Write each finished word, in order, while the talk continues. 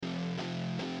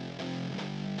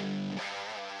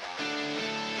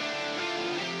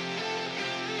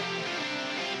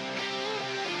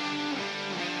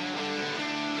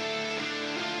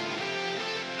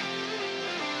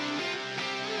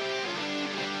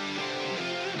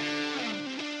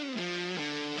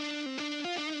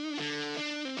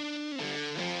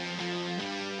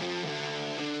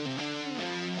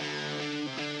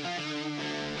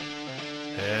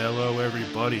Hello,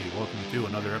 everybody. Welcome to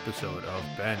another episode of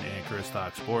Ben and Chris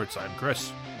Talk Sports. I'm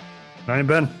Chris. I'm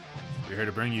Ben. We're here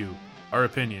to bring you our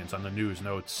opinions on the news,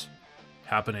 notes,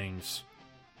 happenings,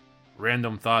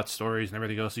 random thoughts, stories, and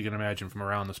everything else you can imagine from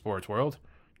around the sports world.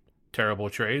 Terrible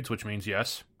trades, which means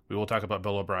yes, we will talk about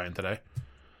Bill O'Brien today.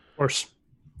 Of course.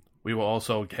 We will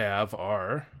also have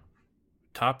our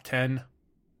top 10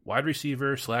 wide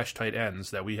receiver / tight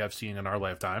ends that we have seen in our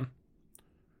lifetime.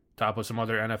 Top with some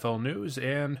other NFL news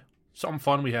and something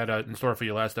fun we had in store for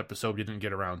you last episode we didn't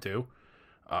get around to.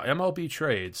 MLB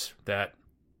trades that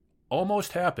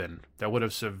almost happened that would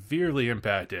have severely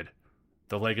impacted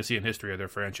the legacy and history of their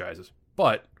franchises.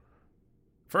 But,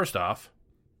 first off,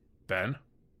 Ben,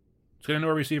 let's get into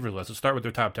our receiver list. Let's start with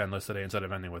their top 10 list today instead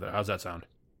of ending with it. How's that sound?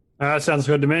 That sounds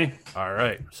good to me. All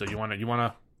right. So you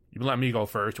let me go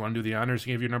first. You want to do the honors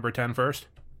and give your number 10 first?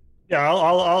 Yeah,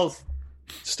 I'll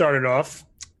start it off.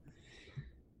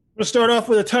 We'll start off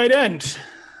with a tight end.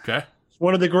 Okay.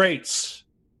 One of the greats,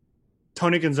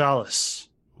 Tony Gonzalez.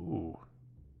 Ooh.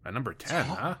 At number 10,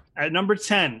 huh? At number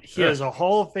 10, he is a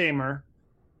Hall of Famer,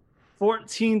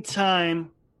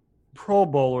 14-time Pro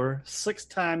Bowler,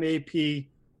 6-time AP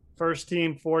first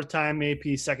team, 4-time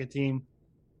AP second team.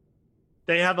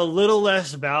 They have a little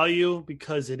less value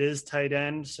because it is tight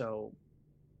end, so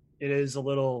it is a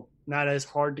little not as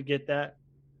hard to get that.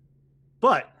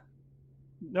 But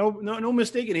no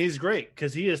mistaking, he's great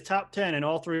because he is top 10 in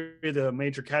all three of the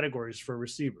major categories for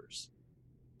receivers.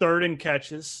 3rd in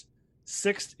catches,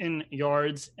 6th in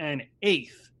yards, and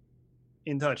 8th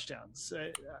in touchdowns.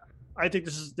 I think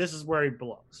this is where he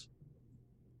belongs.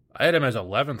 I had him as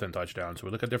 11th in touchdowns. So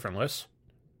we look at different lists.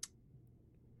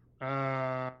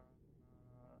 I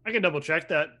can double check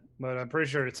that, but I'm pretty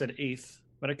sure it said 8th,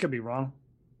 but I could be wrong.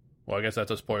 Well, I guess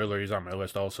that's a spoiler. He's on my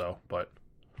list also, but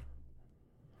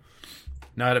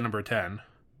not at number 10.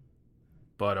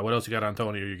 But what else you got on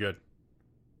Tony? Are you good?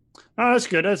 Oh, that's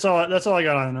good. That's all I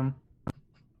got on him.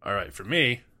 All right, for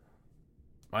me,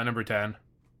 my number 10,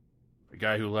 the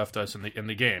guy who left us in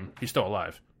the game. He's still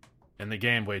alive. In the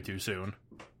game way too soon.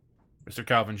 Mr.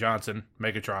 Calvin Johnson,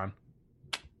 Megatron.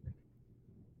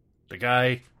 The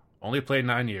guy only played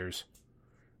 9 years,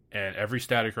 and every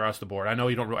stat across the board. I know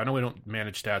we don't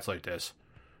manage stats like this.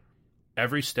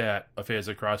 Every stat of his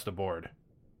across the board,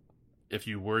 if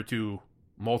you were to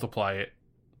multiply it,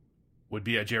 would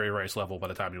be at Jerry Rice level by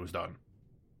the time he was done.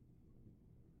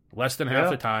 Less than half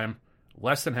the time,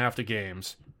 less than half the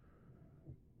games,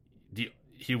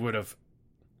 he would have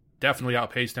definitely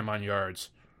outpaced him on yards.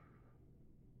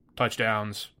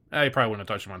 Touchdowns, he probably wouldn't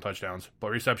have touched him on touchdowns,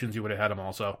 but receptions, he would have had him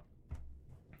also.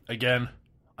 Again,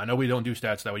 I know we don't do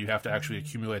stats that way. You have to actually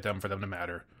accumulate them for them to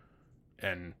matter.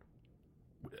 And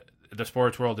the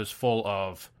sports world is full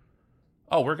of,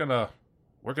 we're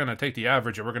gonna take the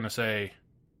average and we're gonna say,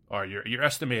 you're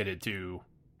estimated to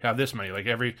have this many. Like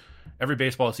every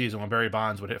baseball season when Barry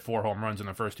Bonds would hit 4 home runs in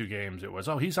the first 2 games, it was,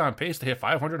 he's on pace to hit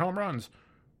 500 home runs.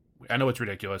 I know it's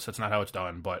ridiculous. That's not how it's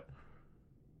done, but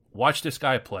watch this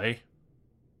guy play.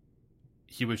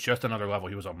 He was just another level.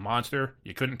 He was a monster.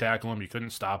 You couldn't tackle him. You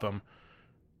couldn't stop him.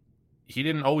 He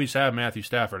didn't always have Matthew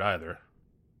Stafford either.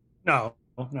 No,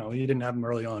 he didn't have him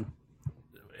early on.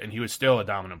 And he was still a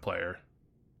dominant player.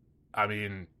 I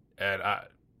mean,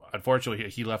 unfortunately,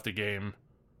 he left the game.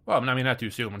 Well, I mean, not too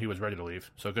soon when he was ready to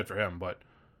leave. So good for him. But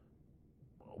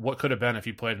what could have been if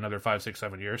he played another 5, 6,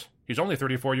 7 years? He's only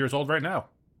 34 years old right now.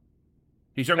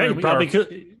 He's younger than we are.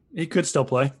 He could still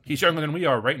play. He's younger than we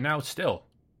are right now still.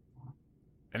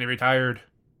 And he retired.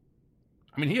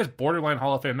 I mean, he has borderline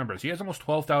Hall of Fame numbers. He has almost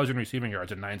 12,000 receiving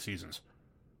yards in 9 seasons.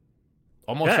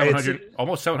 Almost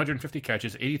 750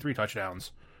 catches, 83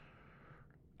 touchdowns.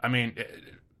 I mean,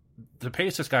 the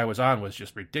pace this guy was on was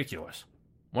just ridiculous.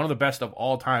 One of the best of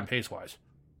all time pace-wise.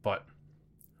 But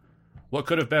what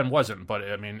could have been wasn't. But,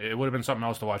 I mean, it would have been something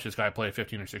else to watch this guy play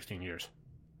 15 or 16 years.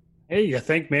 Hey, you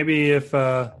think maybe if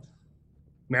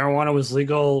marijuana was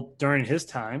legal during his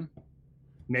time,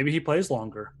 maybe he plays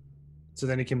longer, so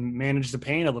then he can manage the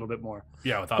pain a little bit more.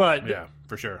 Yeah,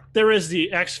 for sure. There is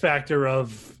the X factor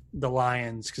of the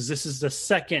Lions because this is the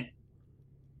second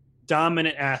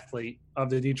dominant athlete of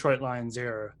the Detroit Lions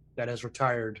era that has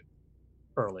retired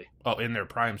early. Oh, in their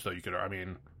prime, so you could. I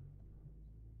mean,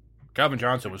 Calvin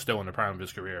Johnson was still in the prime of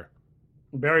his career.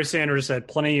 Barry Sanders had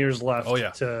plenty of years left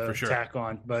to tack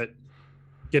on, but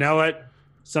you know what?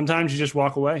 Sometimes you just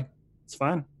walk away. It's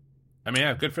fine. I mean,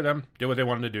 yeah, good for them. Did what they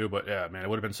wanted to do, but yeah, man, it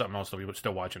would have been something else that we were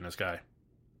still watching this guy.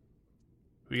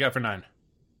 Who you got for 9?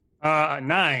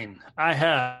 9. I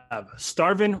have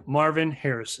Starvin Marvin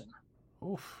Harrison.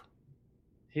 Oof.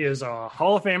 He is a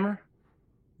Hall of Famer.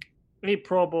 8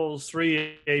 Pro Bowls,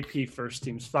 3 AP first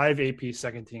teams, 5 AP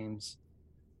second teams.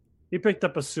 He picked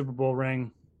up a Super Bowl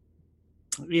ring.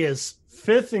 He is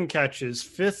 5th in catches,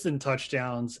 5th in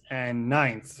touchdowns, and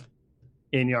 9th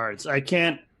in yards.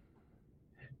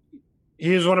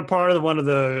 He is one of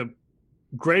the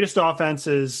greatest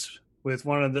offenses with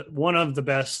one of the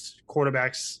best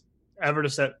quarterbacks ever to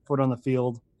set foot on the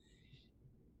field.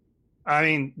 I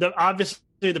mean, obviously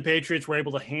the Patriots were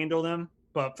able to handle them,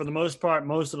 but for the most part,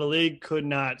 most of the league could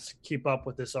not keep up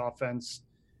with this offense.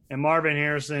 And Marvin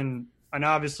Harrison and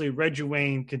obviously Reggie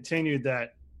Wayne continued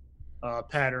that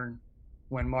pattern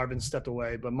when Marvin stepped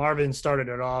away. But Marvin started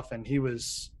it off, and he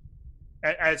was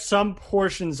at some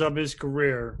portions of his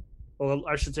career, well,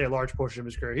 I should say a large portion of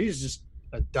his career, he's just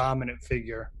a dominant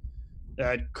figure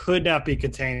that could not be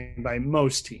contained by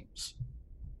most teams.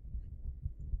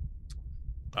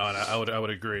 I would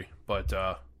agree, but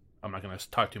I'm not going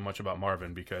to talk too much about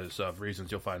Marvin because of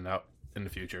reasons you'll find out in the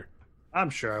future. I'm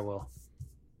sure I will.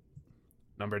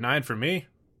 Number 9 for me,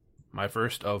 my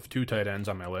first of 2 tight ends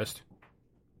on my list,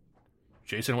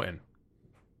 Jason Witten.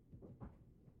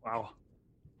 Wow.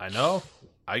 I know.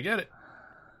 I get it.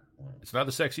 It's not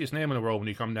the sexiest name in the world when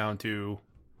you come down to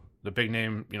the big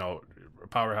name,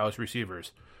 powerhouse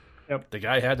receivers. Yep. The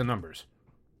guy had the numbers.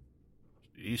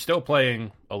 He's still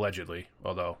playing, allegedly,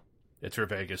 although it's for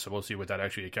Vegas, so we'll see what that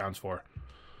actually accounts for.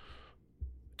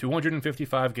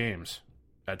 255 games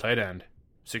at tight end,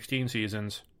 16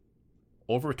 seasons,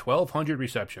 over 1,200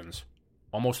 receptions,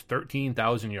 almost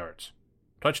 13,000 yards.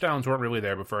 Touchdowns weren't really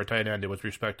there, but for a tight end, it was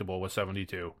respectable with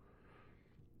 72.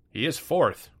 He is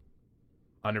 4th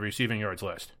on the receiving yards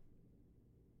list.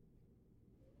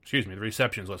 Excuse me, the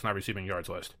receptions list, not receiving yards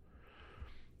list.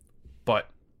 But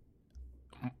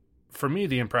for me,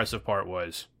 the impressive part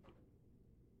was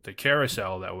the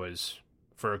carousel that was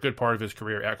for a good part of his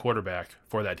career at quarterback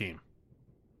for that team.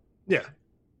 Yeah.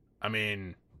 I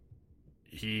mean,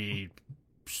 he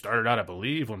started out, I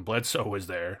believe, when Bledsoe was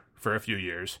there for a few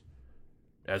years,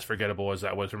 as forgettable as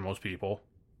that was for most people.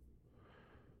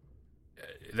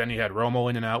 Then he had Romo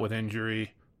in and out with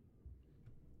injury.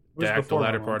 Dak, the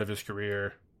latter part of his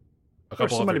career. A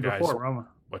couple other guys. Before Romo.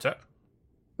 What's that?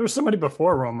 There was somebody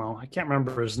before Romo. I can't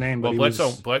remember his name. Well,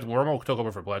 Romo took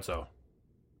over for Bledsoe.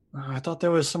 I thought there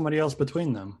was somebody else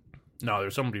between them. No, there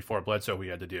was someone before Bledsoe we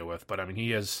had to deal with. But, I mean,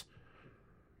 he is...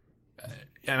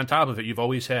 And on top of it, you've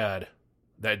always had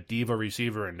that diva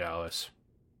receiver in Dallas.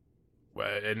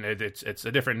 And it's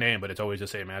a different name, but it's always the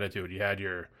same attitude. You had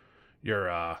your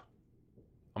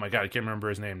oh my God, I can't remember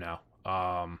his name now.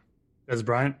 Dez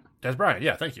Bryant? Dez Bryant,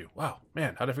 yeah, thank you. Wow,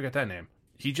 man, how did I forget that name?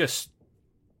 He just...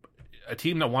 A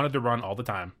team that wanted to run all the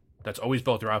time, that's always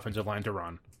built their offensive line to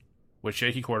run, with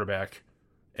shaky quarterback,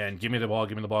 and give me the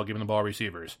ball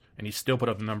receivers. And he still put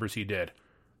up the numbers he did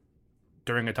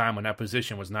during a time when that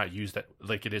position was not used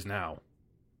like it is now.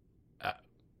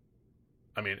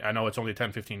 I mean, I know it's only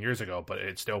 10, 15 years ago, but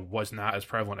it still was not as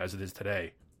prevalent as it is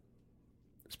today.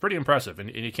 It's pretty impressive,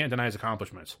 and you can't deny his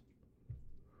accomplishments.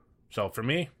 So, for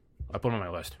me, I put him on my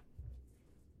list.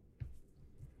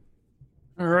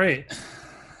 All right.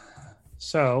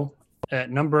 So,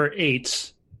 at number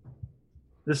 8,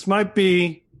 this might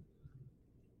be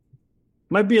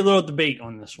a little debate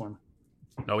on this one.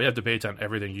 No, we have debates on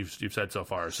everything you've said so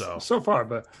far. So far,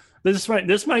 but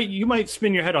you might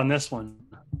spin your head on this one.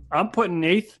 I'm putting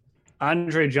 8th,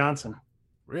 Andre Johnson.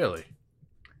 Really?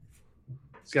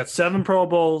 He's got 7 Pro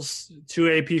Bowls,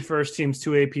 2 AP first teams,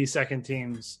 2 AP second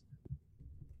teams.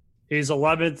 He's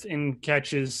 11th in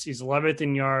catches. He's 11th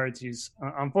in yards.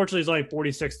 Unfortunately, he's only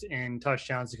 46th in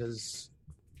touchdowns because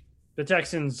the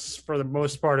Texans, for the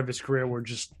most part of his career, were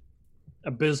just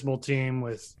abysmal team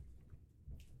with,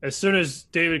 as soon as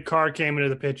David Carr came into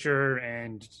the picture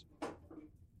and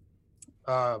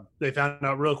they found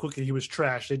out real quickly he was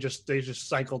trash, they just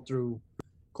cycled through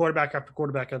quarterback after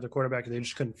quarterback after quarterback, and they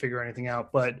just couldn't figure anything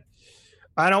out. But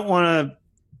I don't want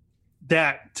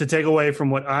that to take away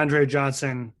from what Andre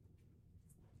Johnson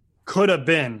could have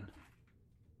been.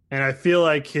 And I feel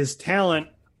like his talent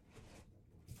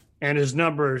and his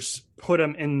numbers put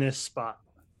him in this spot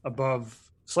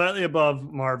slightly above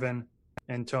Marvin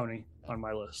and Tony on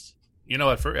my list.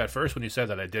 At first when you said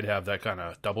that, I did have that kind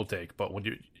of double take, but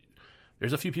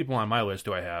there's a few people on my list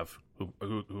who I have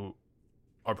who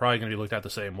are probably going to be looked at the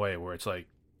same way, where it's like,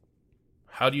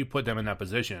 how do you put them in that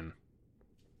position?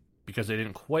 Because they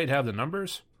didn't quite have the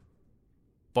numbers,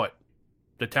 but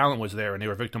the talent was there, and they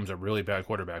were victims of really bad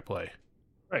quarterback play.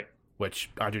 Right. Which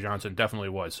Andre Johnson definitely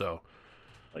was. So,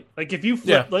 like if you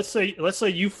flip, let's say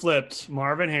you flipped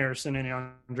Marvin Harrison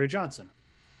and Andre Johnson.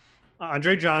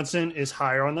 Andre Johnson is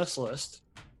higher on this list,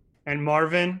 and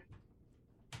Marvin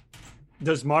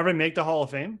Does Marvin make the Hall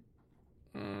of Fame?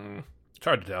 It's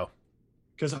hard to tell.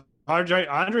 Because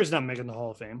Andre's not making the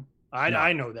Hall of Fame.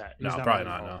 I know that. He's probably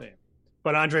not. No.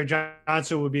 But Andre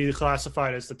Johnson would be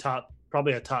classified as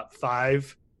probably a top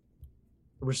 5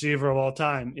 receiver of all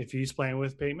time if he's playing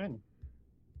with Peyton Manning.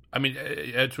 I mean,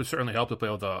 it would certainly help to play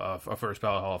with a first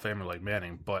ballot Hall of Famer like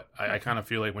Manning, but I kind of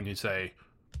feel like when you say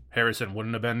Harrison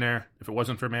wouldn't have been there if it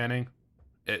wasn't for Manning,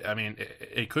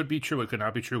 it could be true, it could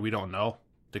not be true, we don't know.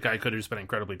 The guy could have just been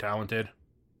incredibly talented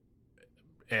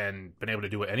and been able to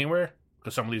do it anywhere,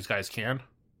 because some of these guys can.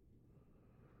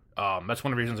 That's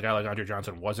one of the reasons a guy like Andre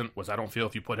Johnson wasn't, was I don't feel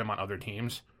if you put him on other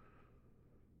teams,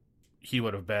 he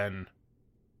would have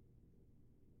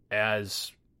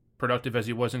as productive as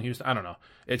he was in Houston. I don't know.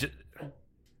 It's just,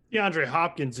 DeAndre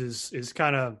Hopkins is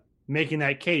kind of making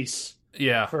that case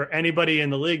yeah, for anybody in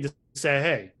the league to say,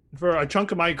 hey, for a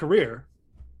chunk of my career,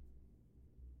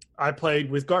 I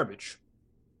played with garbage.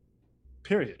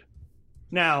 Period.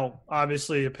 Now,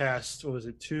 obviously, it passed, what was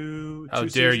it, two How dare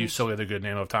seasons? you sully the good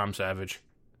name of Tom Savage.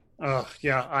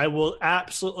 Yeah, I will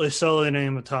absolutely sully the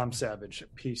name of Tom Savage, a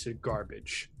piece of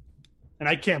garbage. And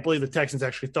I can't believe the Texans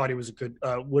actually thought he was a good,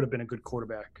 would have been a good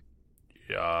quarterback.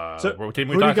 So, what team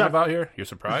are we talking about here? You're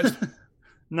surprised?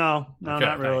 No, okay,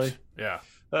 not really. Thanks.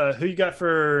 Yeah. Who you got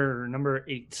for number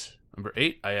 8? Number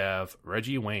 8, I have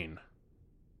Reggie Wayne.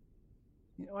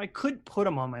 I could put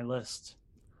him on my list.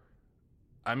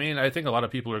 I mean, I think a lot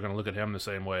of people are going to look at him the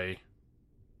same way,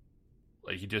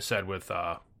 like you just said with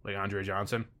like Andre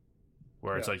Johnson,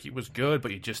 where it's like he was good,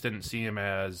 but you just didn't see him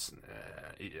as,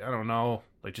 I don't know,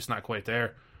 like just not quite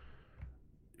there.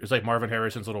 It was like Marvin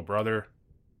Harrison's little brother,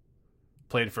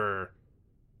 played for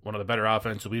one of the better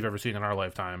offenses we've ever seen in our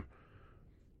lifetime.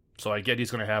 So I get he's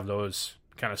going to have those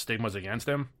kind of stigmas against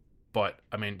him, but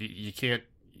I mean, you can't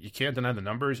deny the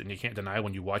numbers, and you can't deny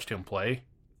when you watched him play,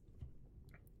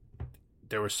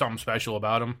 there was something special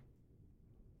about him.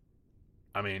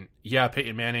 I mean, yeah,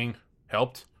 Peyton Manning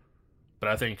helped, but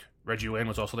I think Reggie Wayne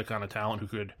was also the kind of talent who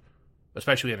could,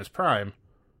 especially in his prime,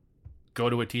 go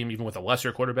to a team even with a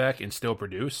lesser quarterback and still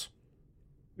produce.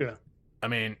 Yeah. I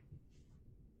mean,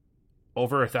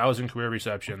 over 1,000 career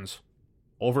receptions,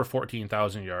 over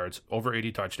 14,000 yards, over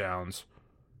 80 touchdowns.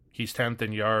 He's 10th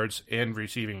in yards and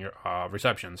receiving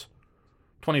receptions,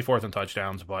 24th in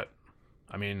touchdowns, but,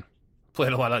 I mean,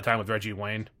 played a lot of that time with Reggie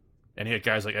Wayne, and he had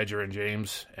guys like Edgerrin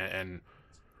James and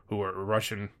who were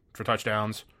rushing for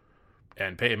touchdowns,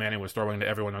 and Peyton Manning was throwing to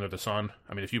everyone under the sun.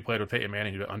 I mean, if you played with Peyton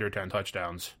Manning, you had under 10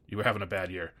 touchdowns, you were having a bad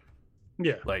year.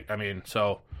 Yeah. Like, I mean,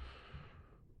 so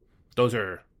those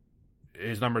are,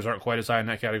 his numbers aren't quite as high in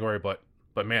that category, but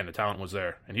man, the talent was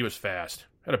there, and he was fast.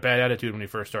 Had a bad attitude when he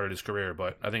first started his career,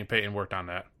 but I think Peyton worked on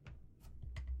that.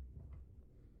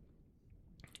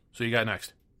 So you got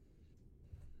next.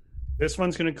 This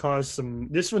one's going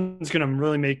to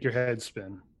really make your head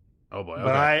spin. Oh boy. Okay.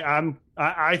 But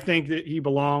I think that he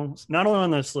belongs not only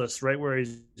on this list, right where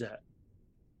he's at.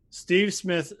 Steve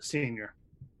Smith Sr.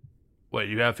 Wait,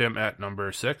 you have him at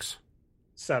number 6?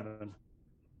 7. Want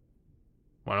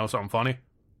to know something funny?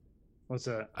 What's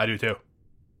that? I do too.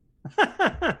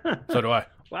 So do I.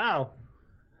 Wow.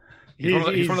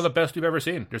 He's one of the best we've ever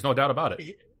seen. There's no doubt about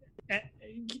it.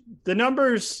 The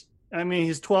numbers, I mean,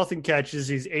 he's 12th in catches,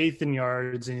 he's 8th in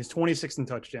yards, and he's 26th in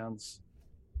touchdowns.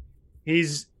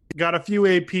 He's got a few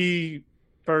AP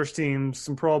first teams,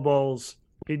 some Pro Bowls.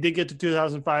 He did get to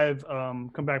 2005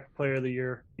 Comeback Player of the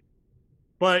Year.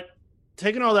 But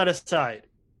taking all that aside,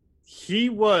 he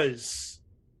was,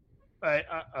 I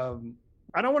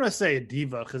don't want to say a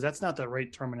diva because that's not the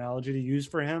right terminology to use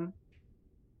for him.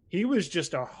 He was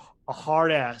just a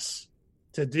hard ass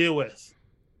to deal with.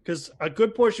 Because a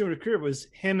good portion of his career was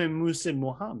him and Muhsin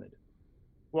Muhammad.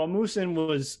 Well, Muhsin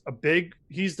was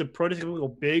he's the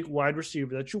prototypical big wide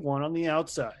receiver that you want on the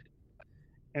outside.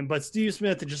 But Steve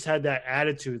Smith just had that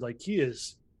attitude. Like, he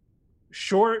is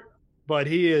short, but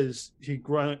he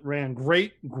ran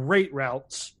great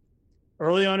routes.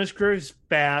 Early on in his career, he's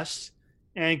fast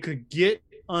and could get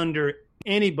under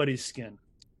anybody's skin.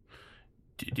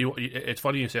 It's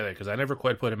funny you say that because I never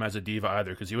quite put him as a diva either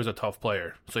because he was a tough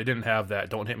player. So he didn't have that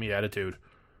don't hit me attitude.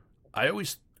 I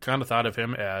always kind of thought of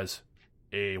him as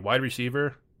a wide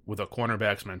receiver with a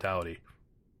cornerback's mentality.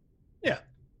 Yeah.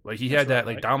 Like he had that,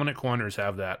 like dominant corners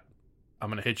have that.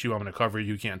 I'm going to hit you. I'm going to cover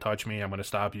you. You can't touch me. I'm going to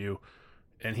stop you.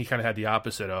 And he kind of had the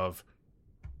opposite of,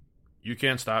 you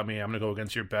can't stop me. I'm going to go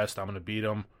against your best. I'm going to beat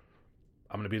him.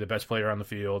 I'm going to be the best player on the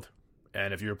field.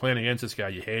 And if you were playing against this guy,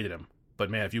 you hated him. But,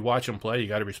 man, if you watch him play, you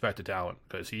got to respect the talent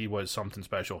because he was something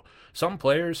special. Some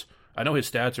players, I know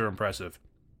his stats are impressive,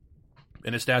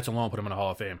 and his stats alone put him in the Hall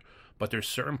of Fame. But there's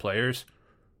certain players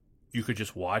you could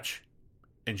just watch,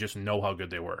 and just know how good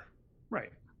they were.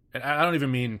 Right. And I don't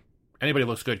even mean anybody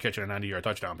looks good catching a 90-yard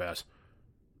touchdown pass.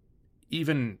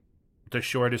 Even the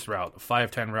shortest route,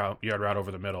 5-10 yard route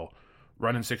over the middle,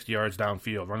 running 60 yards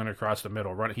downfield, running across the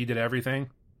middle, he did everything.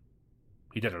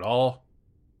 He did it all.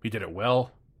 He did it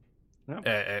well. Yep.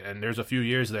 And there's a few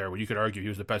years there where you could argue he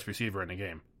was the best receiver in the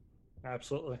game.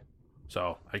 Absolutely.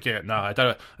 So I can't. No, I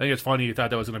think it's funny you thought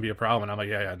that was going to be a problem, and I'm like,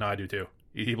 yeah, no, I do too.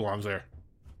 He belongs there.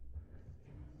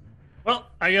 Well,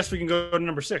 I guess we can go to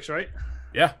number 6, right?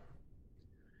 Yeah.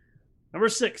 Number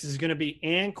 6 is going to be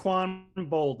Anquan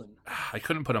Boldin. I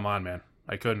couldn't put him on, man.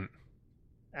 I couldn't.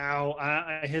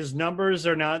 His numbers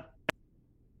are not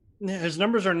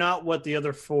what the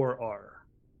other 4 are.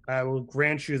 I will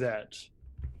grant you that.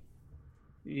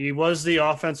 He was the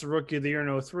Offensive Rookie of the Year in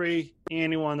 2003,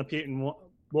 and he won the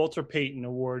Walter Payton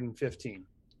Award in 2015.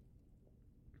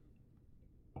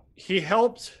 He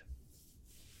helped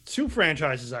 2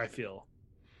 franchises, I feel,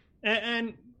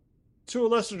 and to a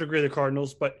lesser degree the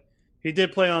Cardinals, but he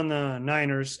did play on the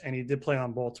Niners and he did play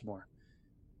on Baltimore.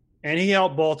 And he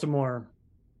helped Baltimore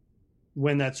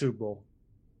win that Super Bowl.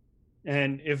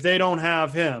 And if they don't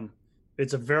have him,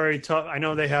 it's a very tough – I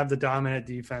know they have the dominant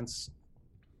defense,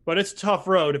 but it's a tough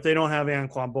road if they don't have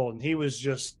Anquan Boldin. He was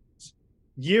just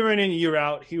year in and year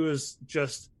out, he was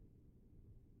just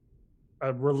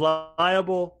a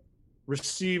reliable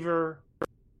receiver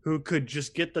who could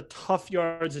just get the tough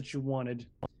yards that you wanted.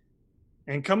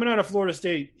 And coming out of Florida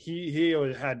State, he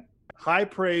had high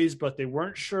praise, but they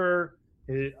weren't sure.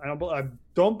 I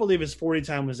don't believe his 40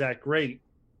 time was that great,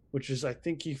 which is I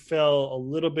think he fell a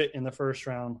little bit in the first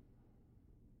round.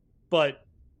 But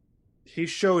he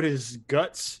showed his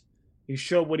guts. He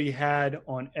showed what he had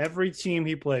on every team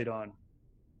he played on.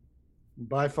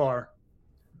 By far.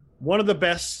 One of the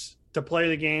best to play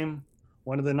the game.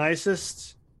 One of the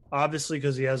nicest, obviously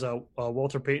because he has a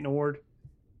Walter Payton Award.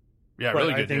 Yeah,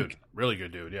 really good dude. Really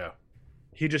good dude, yeah.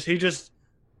 He just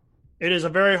it is a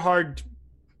very hard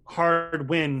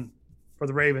win for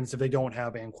the Ravens if they don't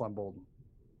have Anquan Boldin.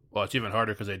 Well, it's even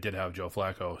harder because they did have Joe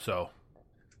Flacco, so.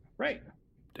 Right.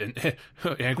 And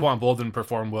Anquan Boldin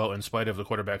performed well in spite of the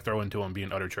quarterback throwing to him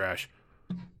being utter trash.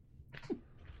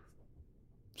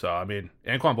 So, I mean,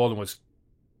 Anquan Boldin was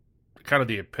kind of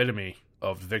the epitome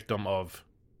of victim of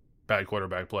bad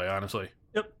quarterback play, honestly.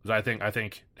 Yep. I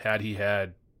think had he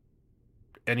had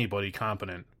anybody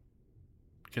competent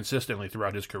consistently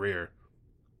throughout his career,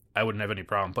 I wouldn't have any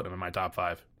problem putting him in my top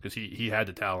 5 because he had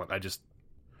the talent.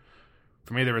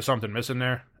 For me, there was something missing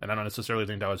there, and I don't necessarily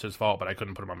think that was his fault, but I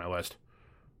couldn't put him on my list.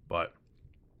 But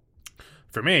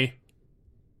for me,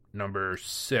 number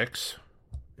 6,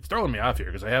 it's throwing me off here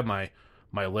because I have my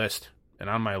list, and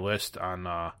on my list on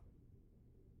my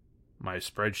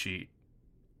spreadsheet,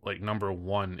 like number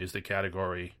 1 is the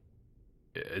category,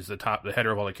 is the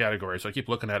header of all the categories. So I keep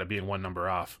looking at it being one number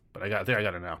off, but I got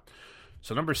it now.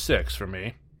 So number 6 for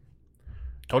me,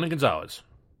 Tony Gonzalez.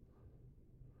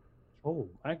 Oh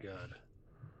my God.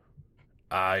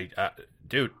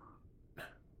 Dude,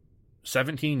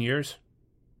 17 years.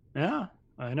 Yeah,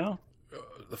 I know.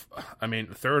 I mean,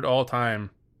 3rd all time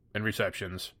in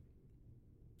receptions,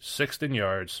 6th in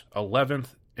yards, 11th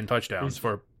in touchdowns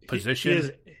for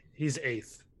position. He's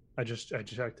 8th. I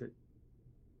checked it.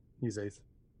 He's 8th.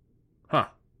 Huh.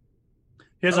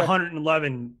 He has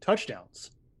 111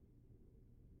 touchdowns.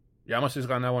 Yeah, I must have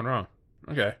gotten that one wrong.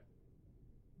 Okay.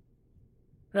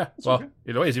 Yeah, That's well, okay.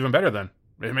 Either way, it's even better then.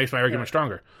 It makes my argument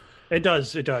stronger. It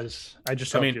does. I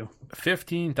just helped you.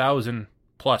 15,000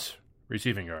 plus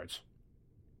receiving yards.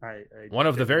 One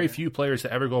of the very few players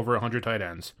to ever go over 100 tight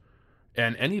ends.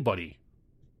 And anybody,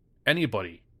 and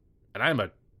I'm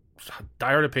a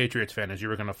diehard Patriots fan as you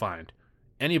were going to find,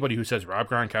 anybody who says Rob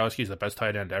Gronkowski is the best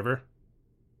tight end ever,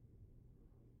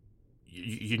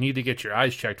 you need to get your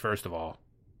eyes checked first of all.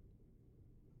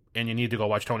 And you need to go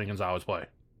watch Tony Gonzalez play.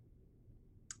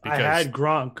 I had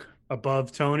Gronk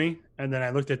above Tony, and then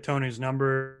I looked at Tony's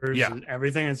numbers and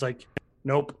everything, and it's like,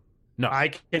 nope. No.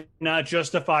 I cannot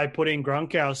justify putting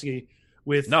Gronkowski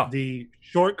with the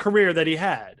short career that he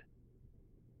had.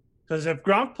 Because if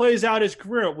Gronk plays out his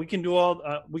career, we can do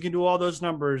all those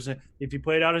numbers. If he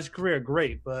played out his career,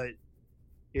 great. But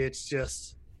it's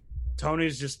just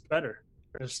Tony's just better.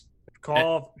 Just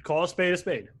call a spade a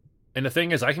spade. And the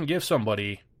thing is, I can give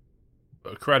somebody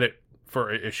credit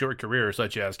for a short career,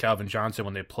 such as Calvin Johnson,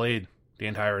 when they played the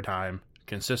entire time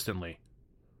consistently.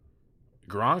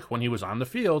 Gronk, when he was on the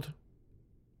field,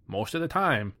 most of the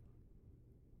time,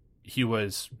 he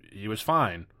was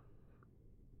fine.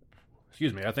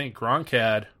 Excuse me. I think Gronk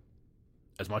had,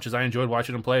 as much as I enjoyed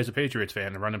watching him play as a Patriots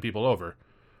fan and running people over,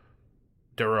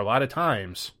 there were a lot of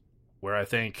times where I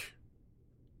think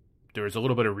there was a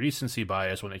little bit of recency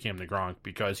bias when it came to Gronk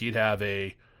because he'd have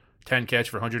a 10 catch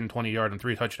for 120 yard and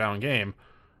 3 touchdown game,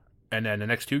 and then the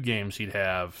next 2 games he'd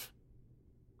have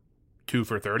 2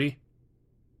 for 30,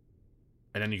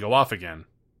 and then he'd go off again,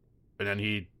 and then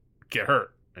he'd get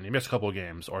hurt, and he missed a couple of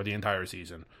games or the entire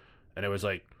season. And it was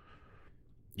like,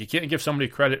 you can't give somebody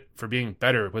credit for being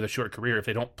better with a short career if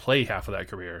they don't play half of that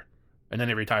career, and then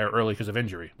they retire early because of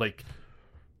injury. Like,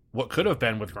 what could have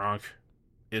been with Gronk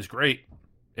is great,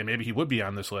 and maybe he would be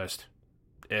on this list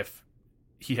if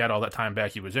he had all that time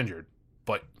back he was injured.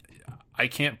 But I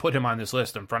can't put him on this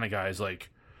list in front of guys like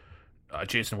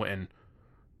Jason Witten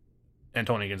and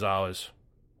Tony Gonzalez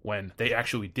when they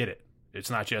actually did it. It's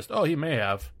not just, oh, he may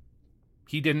have.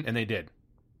 He didn't, and they did.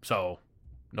 So,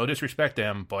 no disrespect to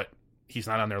him, but he's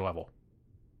not on their level,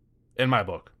 in my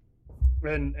book.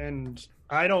 And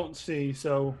I don't see,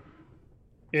 so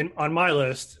on my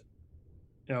list,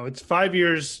 it's 5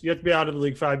 years. You have to be out of the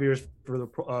league 5 years for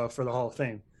the Hall of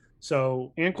Fame.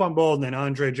 So Anquan Boldin and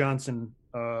Andre Johnson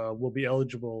will be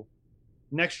eligible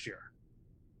next year.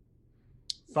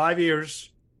 5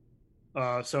 years.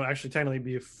 So actually, technically,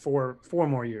 be four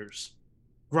more years.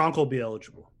 Gronk will be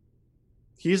eligible.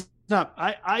 He's not.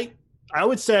 I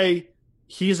would say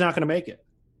he's not going to make it,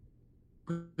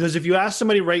 because if you ask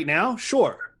somebody right now,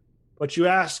 sure, but you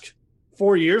ask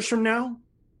 4 years from now,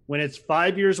 when it's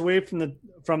 5 years away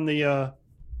from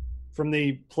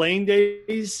the playing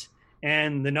days,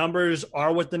 and the numbers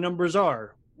are what the numbers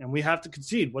are, and we have to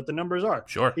concede what the numbers are.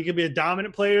 Sure, he can be a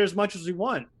dominant player as much as we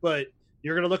want, but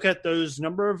you're going to look at those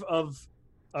number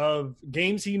of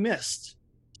games he missed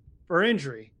for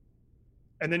injury,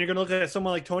 and then you're going to look at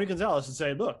someone like Tony Gonzalez and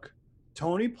say, look,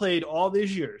 Tony played all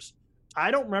these years.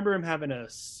 I don't remember him having a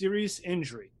serious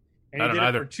injury, and he did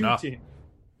it for two teams.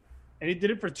 And he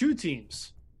did it for 2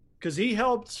 teams because he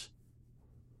helped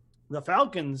the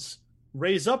Falcons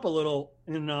raise up a little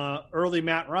in early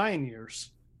Matt Ryan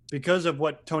years because of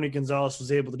what Tony Gonzalez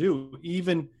was able to do.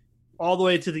 Even all the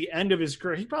way to the end of his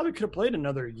career, he probably could have played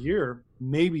another year,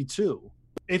 maybe 2,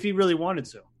 if he really wanted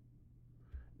to.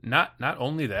 Not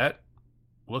only that,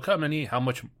 look how many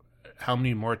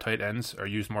more tight ends are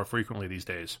used more frequently these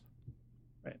days.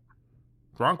 Right.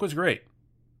 Gronk was great,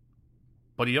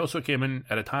 but he also came in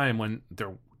at a time when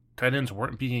their tight ends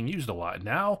weren't being used a lot.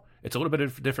 Now it's a little bit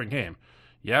of a different game.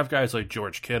 You have guys like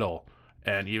George Kittle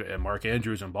and Mark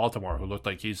Andrews in Baltimore, who looked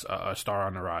like he's a star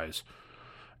on the rise.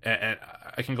 And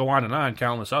I can go on,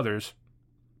 countless others.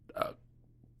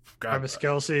 Travis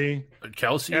Kelce.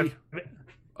 Yeah,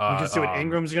 we can see what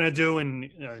Ingram's going to do in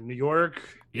New York.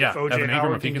 Yeah, Evan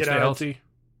Ingram, if he can stay healthy.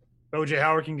 O.J.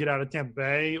 Howard can get out of Tampa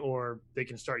Bay, or they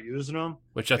can start using him.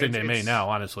 Which I think they may now,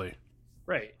 honestly.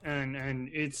 Right, and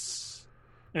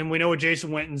we know what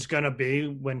Jason Witten's going to be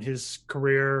when his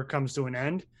career comes to an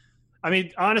end. I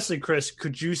mean, honestly, Chris,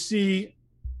 could you see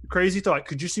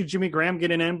Jimmy Graham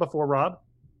getting in before Rob?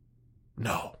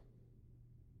 No.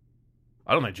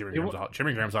 I don't think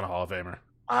Jimmy Graham's not a Hall of Famer.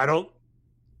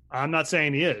 I'm not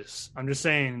saying he is. I'm just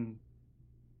saying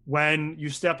when you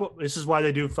step up, this is why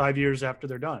they do 5 years after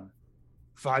they're done.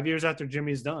 5 years after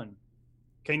Jimmy's done.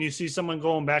 Can you see someone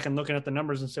going back and looking at the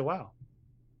numbers and say, wow,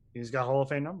 he's got Hall of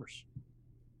Fame numbers?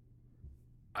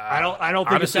 I don't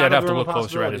think honestly, I'd have to look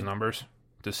closer at his numbers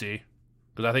to see,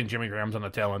 because I think Jimmy Graham's on the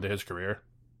tail end of his career.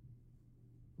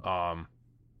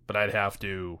 But I'd have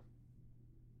to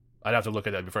look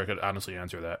at that before I could honestly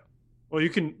answer that. Well,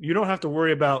 you don't have to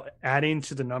worry about adding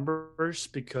to the numbers,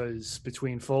 because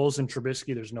between Foles and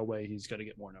Trubisky, there's no way he's going to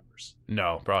get more numbers.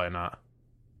 No, probably not.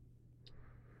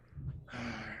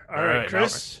 All right,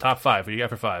 Chris. Top 5. What do you got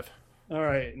for 5? All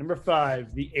right, number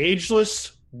 5, the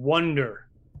ageless wonder.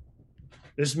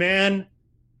 This man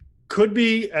could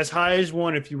be as high as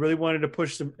 1 if you really wanted to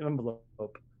push the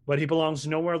envelope, but he belongs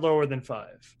nowhere lower than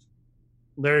 5.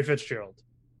 Larry Fitzgerald,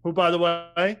 who, by the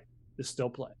way, is still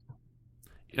playing.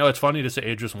 You know, it's funny to say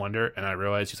ageless wonder, and I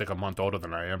realize he's like a month older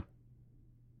than I am.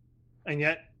 And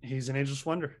yet, he's an ageless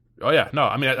wonder. Oh, yeah. No,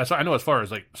 I mean, I know as far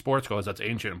as like sports goes, that's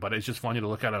ancient, but it's just funny to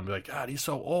look at him and be like, God, he's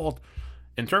so old.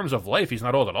 In terms of life, he's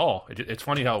not old at all. It's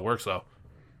funny how it works, though.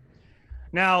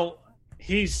 Now,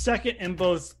 he's second in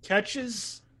both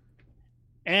catches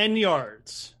and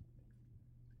yards.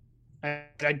 And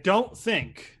I don't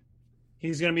think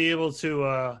he's going to be able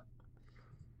to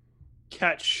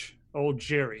catch old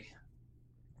Jerry.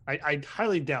 I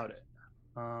highly doubt it.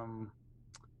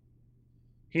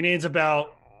 He needs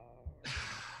about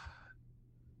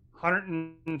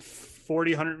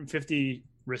 140, 150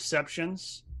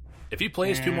 receptions. If he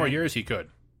plays 2 more years, he could.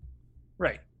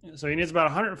 Right. So he needs about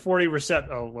 140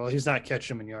 Oh, well, he's not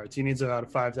catching them in yards. He needs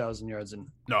about 5,000 yards.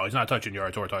 No, he's not touching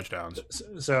yards or touchdowns.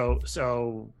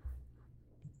 So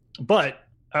But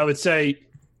I would say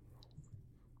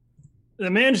the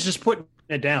man's just putting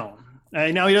it down.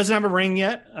 Now he doesn't have a ring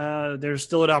yet. There's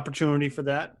still an opportunity for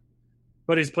that,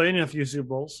 but he's played in a few Super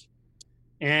Bowls,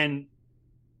 and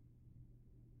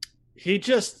he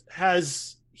just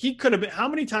has. He could have been. How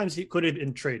many times he could have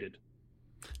been traded?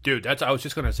 Dude, I was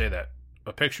just gonna say that.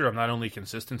 A picture of not only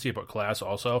consistency but class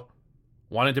also.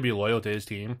 Wanted to be loyal to his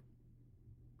team,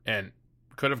 and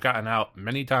could have gotten out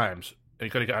many times. And he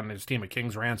could have gotten his team a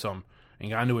king's ransom and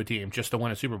gotten to a team just to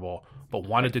win a Super Bowl, but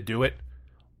wanted to do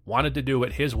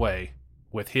it his way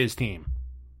with his team.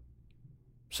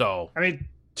 So I mean,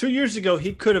 2 years ago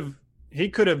he could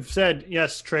have said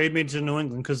yes, trade me to New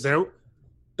England because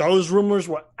those rumors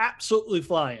were absolutely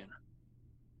flying.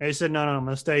 And he said no, I'm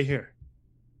going to stay here.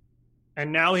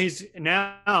 And now his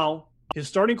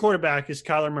starting quarterback is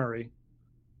Kyler Murray.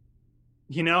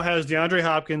 He now has DeAndre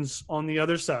Hopkins on the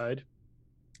other side.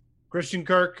 Christian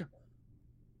Kirk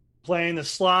playing the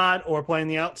slot or playing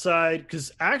the outside,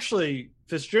 because actually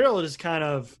Fitzgerald has kind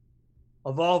of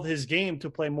evolved his game to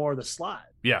play more of the slot.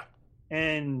 yeah,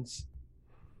 And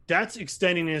that's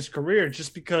extending his career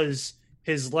just because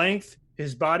his length,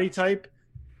 his body type.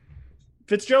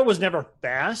 Fitzgerald was never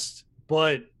fast,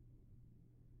 but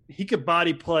he could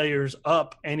body players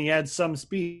up and he had some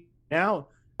speed. Now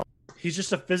he's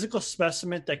just a physical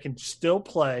specimen that can still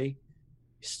play,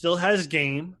 still has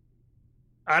game.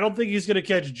 I don't think he's going to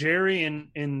catch Jerry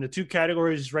in the two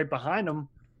categories right behind him,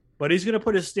 but he's going to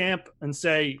put his stamp and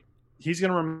say he's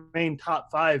going to remain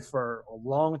top 5 for a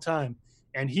long time,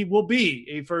 and he will be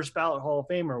a first ballot Hall of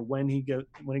Famer when he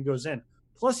goes in.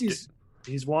 Plus, he's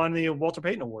won the Walter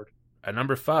Payton Award. at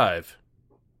number 5,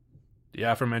 the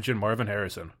aforementioned Marvin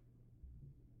Harrison.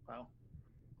 Wow.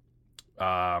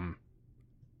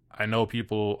 I know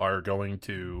people are going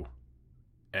to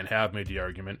and have made the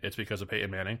argument it's because of Peyton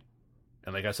Manning.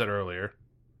 And like I said earlier,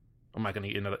 I'm not going to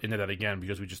get into that again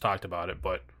because we just talked about it,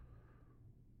 but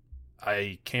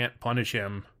I can't punish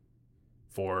him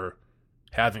for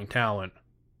having talent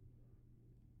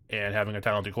and having a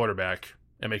talented quarterback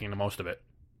and making the most of it.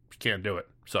 You can't do it.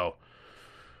 So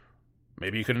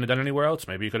maybe he couldn't have done it anywhere else.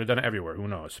 Maybe he could have done it everywhere. Who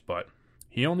knows? But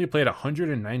he only played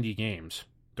 190 games,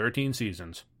 13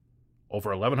 seasons, over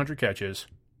 1,100 catches,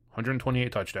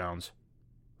 128 touchdowns,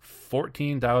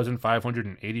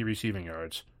 14,580 receiving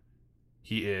yards.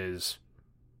 He is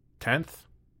ninth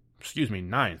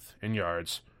in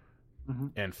yards,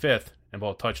 and 5th in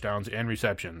both touchdowns and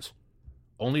receptions,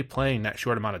 only playing that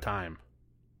short amount of time.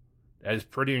 That is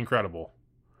pretty incredible.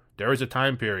 There was a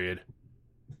time period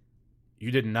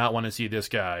you did not want to see this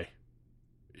guy.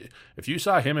 If you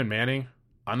saw him and Manning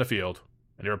on the field,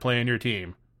 and they were playing your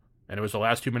team, and it was the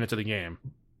last 2 minutes of the game,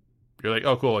 you're like,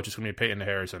 oh, cool, it's just going to be Peyton to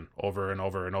Harrison over and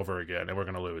over and over again, and we're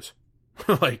going to lose.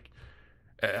 Like,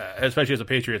 especially as a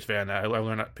Patriots fan, I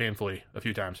learned that painfully a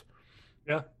few times.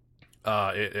 Yeah.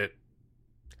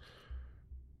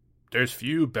 There's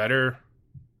few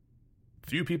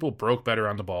people broke better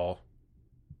on the ball,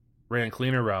 ran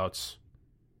cleaner routes.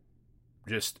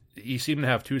 Just, he seemed to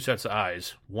have two sets of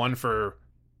eyes, one for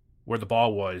where the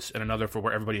ball was and another for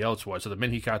where everybody else was. So the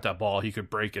minute he caught that ball, he could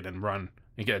break it and run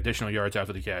and get additional yards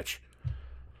after the catch.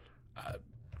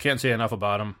 Can't say enough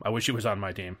about him. I wish he was on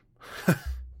my team.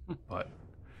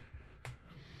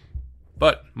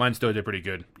 But mine still did pretty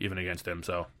good, even against him,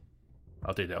 so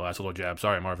I'll take that last little jab.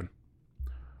 Sorry, Marvin.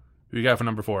 Who you got for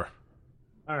number 4?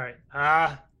 All right.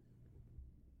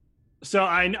 So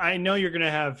I know you're going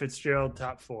to have Fitzgerald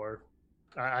top 4.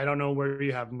 I don't know where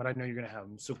you have him, but I know you're going to have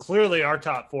him. So clearly our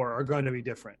top 4 are going to be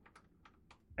different.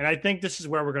 And I think this is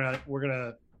where we're going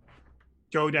to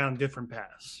go down different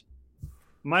paths.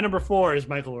 My number 4 is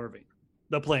Michael Irvin,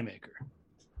 the playmaker.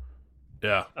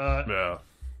 Yeah.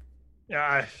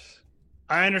 Yeah.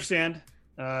 I understand.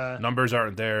 Numbers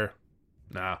aren't there.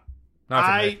 Nah. Not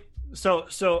for me.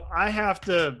 So I have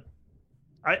to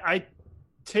I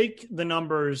take the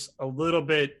numbers a little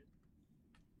bit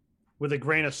with a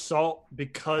grain of salt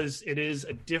because it is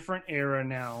a different era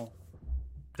now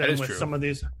than with true. some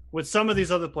of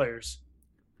these other players.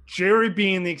 Jerry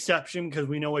being the exception because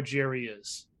we know what Jerry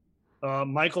is.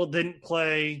 Michael didn't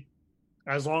play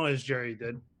as long as Jerry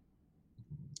did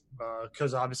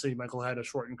because obviously Michael had a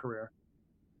shortened career.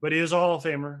 But he is a Hall of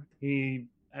Famer. He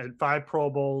had 5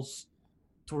 Pro Bowls.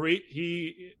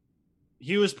 3.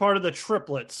 He was part of the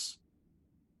triplets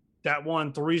that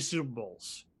won 3 Super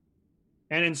Bowls.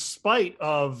 And in spite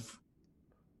of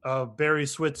Barry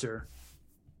Switzer,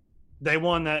 they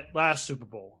won that last Super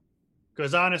Bowl.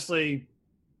 Because honestly,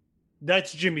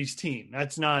 that's Jimmy's team.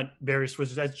 That's not Barry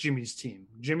Switzer. That's Jimmy's team.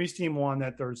 Jimmy's team won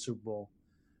that 3rd Super Bowl.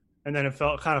 And then it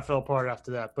kind of fell apart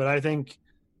after that. But I think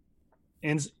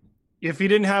if he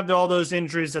didn't have all those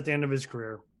injuries at the end of his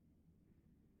career,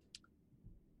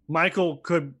 Michael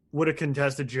would have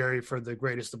contested Jerry for the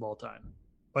greatest of all time,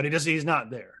 but he's not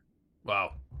there.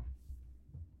 Wow.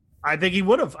 I think he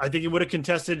would have. I think he would have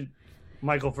contested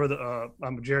Michael for the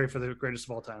Jerry for the greatest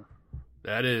of all time.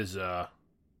 That is. Well,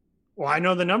 I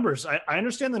know the numbers. I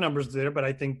understand the numbers there, but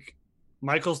I think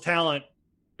Michael's talent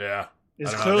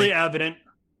is clearly evident.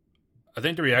 I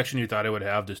think the reaction you thought it would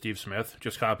have to Steve Smith,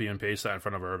 just copy and paste that in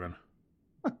front of Irvin.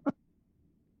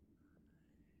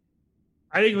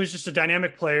 I think it was just a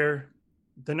dynamic player.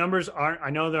 The numbers aren't,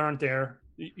 I know they aren't there.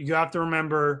 You have to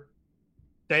remember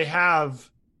they have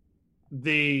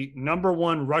the number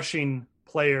one rushing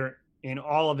player in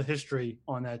all of the history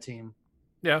on that team.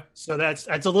 Yeah. So that's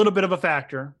a little bit of a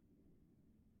factor.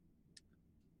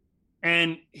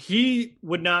 And he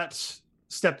would not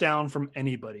step down from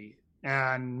anybody.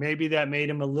 And maybe that made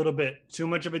him a little bit too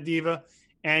much of a diva.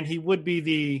 And he would be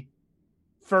the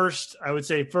first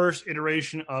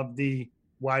iteration of the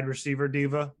wide receiver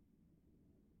diva.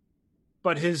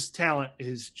 But his talent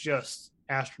is just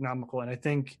astronomical. And I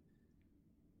think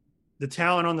the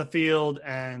talent on the field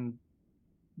and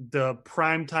the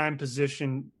primetime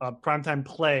position, primetime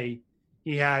play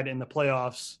he had in the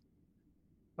playoffs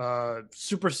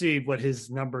supersede what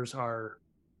his numbers are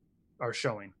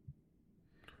showing.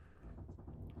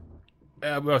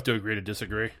 Yeah, we'll have to agree to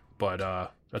disagree, but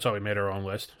that's how we made our own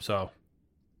list. So,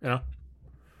 I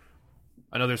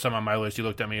know there's some on my list. You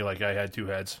looked at me like I had two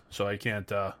heads, so I can't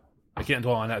dwell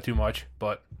on that too much.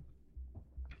 But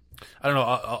I don't know.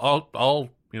 All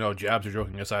jabs or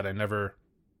joking aside, I don't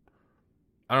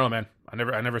know, man.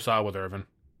 I never saw it with Irvin.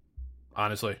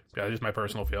 Honestly, yeah, just my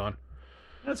personal feeling.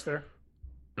 That's fair.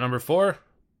 Number 4,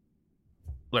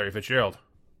 Larry Fitzgerald.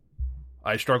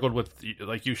 I struggled with,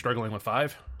 like you struggling with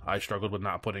 5. I struggled with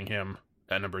not putting him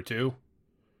at number 2,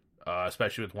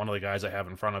 especially with one of the guys I have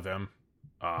in front of him.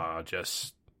 I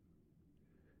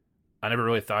never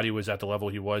really thought he was at the level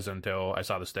he was until I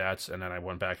saw the stats, and then I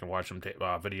went back and watched some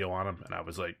video on him, and I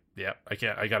was like, yeah, I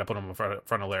got to put him in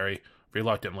front of Larry,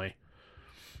 reluctantly.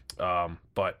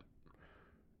 But,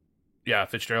 yeah,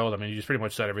 Fitzgerald, I mean, you just pretty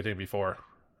much said everything before.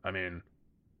 I mean,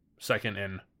 second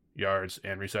in yards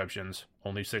and receptions,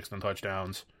 only 6th in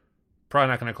touchdowns. Probably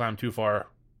not going to climb too far,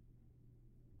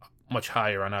 much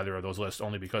higher on either of those lists,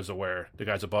 only because of where the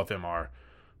guys above him are.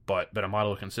 But been a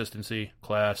model of consistency,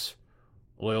 class,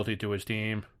 loyalty to his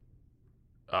team,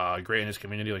 great in his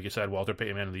community, like you said, Walter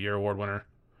Payton Man of the Year award winner.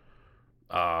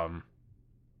 Yeah,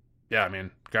 I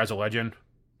mean, guy's a legend,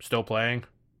 still playing.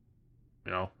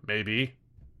 Maybe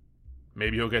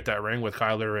he'll get that ring with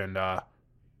Kyler and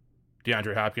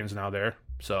DeAndre Hopkins now there.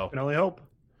 So can only hope.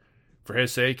 For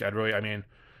his sake, I'll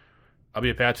be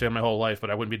a Pats fan my whole life, but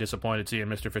I wouldn't be disappointed seeing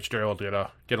Mr. Fitzgerald get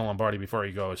a Lombardi before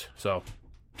he goes. So,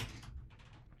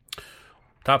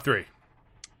 top 3.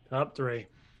 Top 3.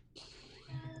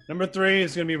 Number 3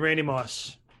 is going to be Randy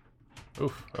Moss.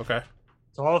 Oof, okay.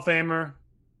 It's a Hall of Famer,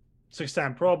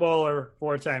 6-time Pro Bowler,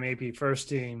 4-time AP first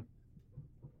team,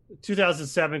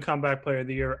 2007 Comeback Player of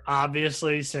the Year,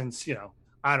 obviously, since,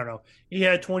 I don't know. He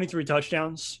had 23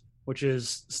 touchdowns, which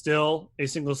is still a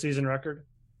single season record.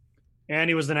 And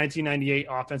he was the 1998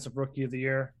 Offensive Rookie of the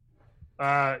Year.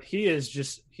 He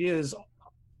is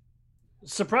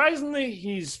surprisingly,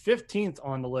 he's 15th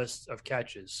on the list of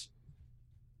catches,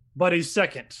 but he's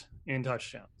 2nd in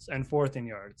touchdowns and 4th in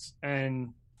yards.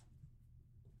 And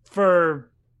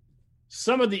for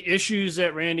some of the issues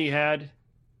that Randy had,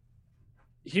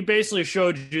 he basically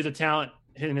showed you the talent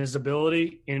and his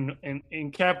ability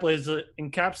encapsulated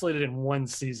in one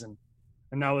season.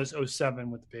 And that was 2007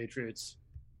 with the Patriots.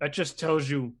 That just tells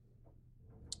you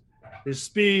his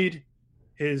speed,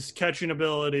 his catching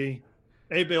ability,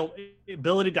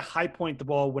 ability to high point the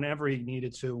ball whenever he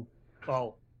needed to.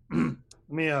 Well, let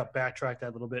me backtrack that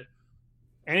a little bit.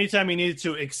 Anytime he needed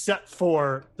to, except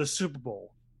for the Super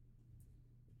Bowl.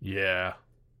 Yeah.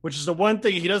 Which is the one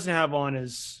thing he doesn't have on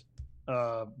his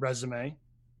resume,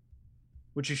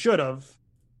 which he should have.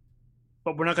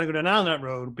 But we're not going to go down that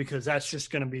road because that's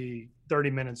just going to be 30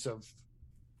 minutes of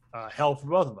hell for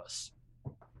both of us.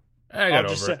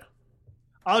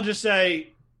 I'll just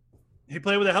say he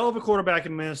played with a hell of a quarterback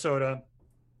in Minnesota,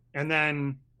 and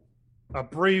then a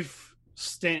brief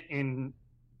stint in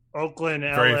Oakland,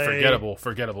 LA. Very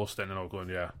forgettable stint in Oakland,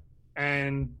 yeah.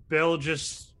 And Bill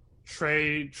just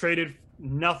traded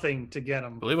nothing to get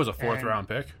him. I believe it was a 4th-round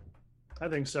pick. I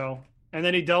think so. And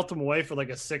then he dealt him away for like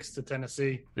a 6th to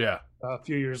Tennessee. Yeah. A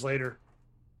few years later.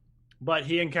 But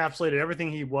he encapsulated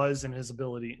everything he was and his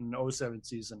ability in the 2007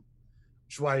 season,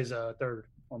 which is why he's 3rd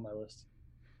on my list.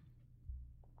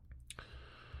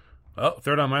 Oh,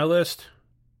 3rd on my list,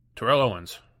 Terrell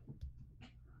Owens.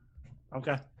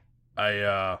 Okay.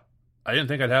 I didn't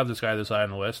think I'd have this guy this high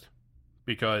on the list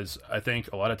because I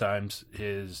think a lot of times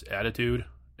his attitude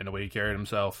and the way he carried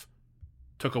himself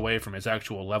took away from his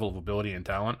actual level of ability and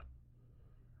talent.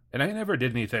 And I never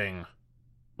did anything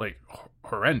like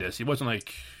horrendous. He wasn't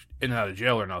like in and out of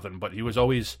jail or nothing, but he was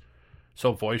always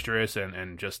so boisterous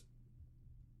and just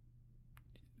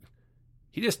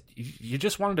you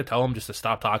just wanted to tell him just to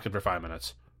stop talking for 5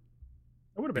 minutes.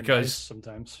 It would have been nice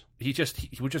sometimes. He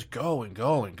would just go and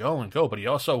go and go and go, but he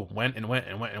also went and went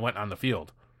and went and went on the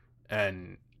field.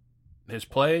 And his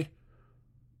play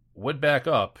would back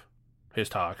up his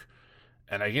talk.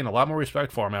 And I gained a lot more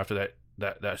respect for him after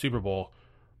that Super Bowl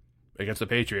against the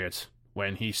Patriots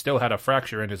when he still had a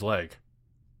fracture in his leg.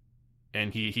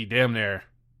 And he damn near,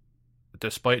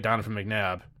 despite Donovan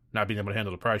McNabb not being able to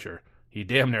handle the pressure, he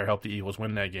damn near helped the Eagles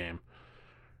win that game.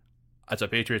 As a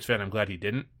Patriots fan, I'm glad he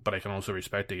didn't, but I can also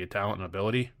respect the talent and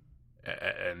ability.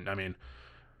 And I mean,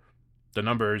 the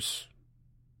numbers,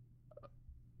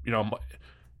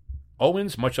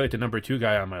 Owens, much like the number 2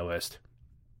 guy on my list,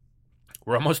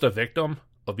 were almost a victim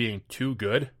of being too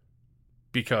good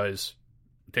because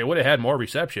they would have had more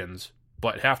receptions,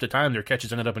 but half the time their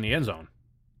catches ended up in the end zone.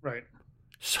 Right.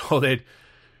 So it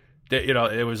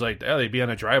was like they'd be on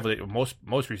a drive where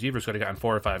most receivers could have gotten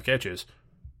 4 or 5 catches.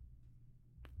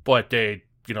 But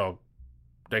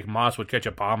like Moss would catch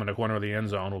a bomb in the corner of the end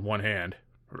zone with one hand.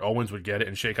 Or Owens would get it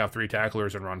and shake off 3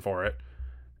 tacklers and run for it.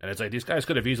 And it's like these guys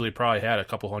could have easily probably had a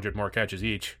couple hundred more catches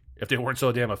each if they weren't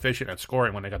so damn efficient at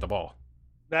scoring when they got the ball.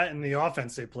 That and the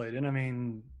offense they played in. I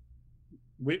mean,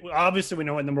 we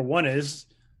know what number 1 is.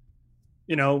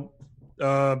 Bill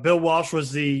Walsh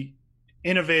was the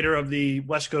innovator of the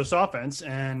West Coast offense,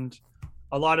 and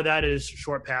a lot of that is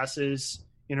short passes,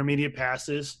 intermediate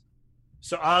passes.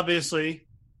 So obviously,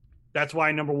 that's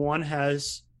why number 1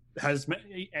 has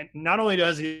and not only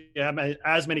does he have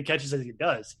as many catches as he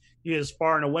does, he is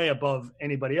far and away above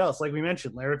anybody else. Like we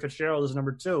mentioned, Larry Fitzgerald is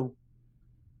number 2.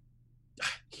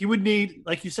 He would need,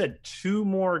 like you said, 2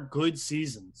 more good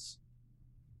seasons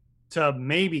to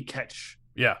maybe catch.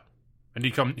 Yeah, and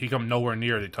he come nowhere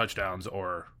near the touchdowns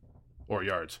or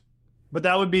yards. But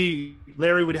that would be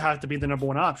Larry would have to be the number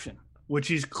 1 option, which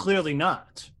he's clearly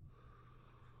not.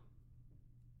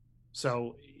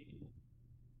 So,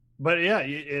 but yeah,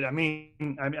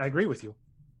 I agree with you.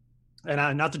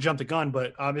 And not to jump the gun,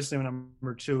 but obviously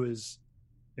number 2 is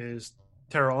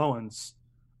Terrell Owens.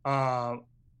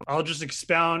 I'll just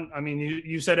expound. I mean,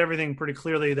 you said everything pretty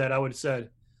clearly that I would have said.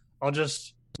 I'll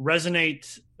just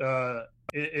resonate.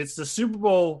 It's the Super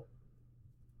Bowl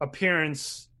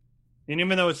appearance, and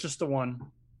even though it's just the one,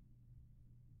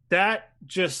 that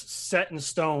just set in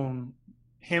stone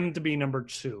him to be number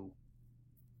 2.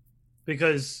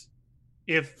 Because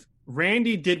if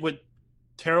Randy did what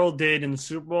Terrell did in the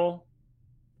Super Bowl,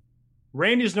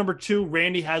 Randy's number 2.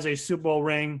 Randy has a Super Bowl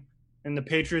ring, and the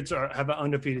Patriots have an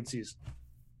undefeated season.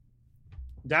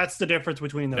 That's the difference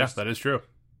between those. Yes, that is true.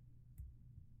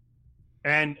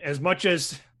 And as much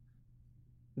as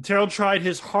Terrell tried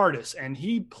his hardest, and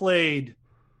he played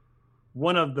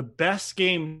one of the best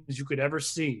games you could ever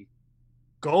see.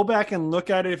 Go back and look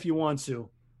at it if you want to.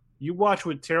 You watch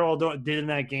what Terrell did in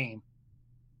that game.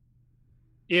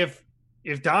 If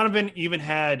Donovan even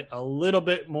had a little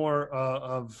bit more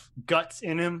of guts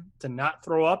in him to not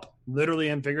throw up, literally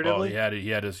and figuratively.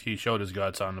 Oh, he showed his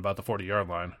guts on about the 40-yard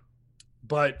line.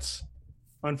 But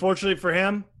unfortunately for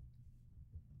him,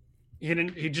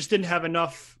 he just didn't have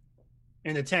enough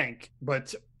in the tank.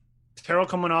 But Terrell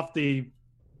coming off the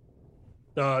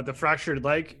fractured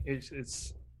leg,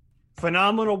 it's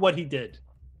phenomenal what he did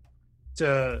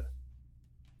to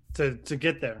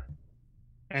get there.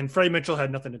 And Freddie Mitchell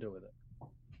had nothing to do with it.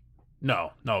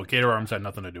 No, Gator Arms had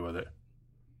nothing to do with it.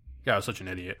 Yeah, I was such an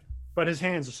idiot. But his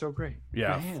hands are so great.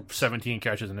 Yeah, 17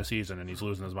 catches in a season, and he's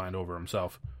losing his mind over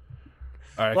himself.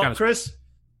 All right, well, Chris,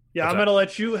 I'm going to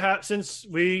let you have, since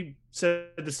we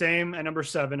said the same at number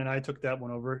 7, and I took that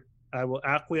one over, I will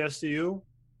acquiesce to you.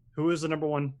 Who is the number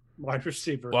 1 wide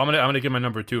receiver? Well, I'm gonna give my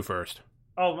number 2 first.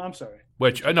 Oh, I'm sorry.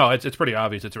 Which no, it's pretty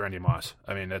obvious. It's Randy Moss.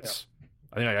 I mean, that's. Yeah.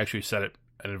 I think I actually said it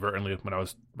inadvertently when I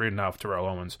was reading off Terrell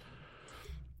Owens.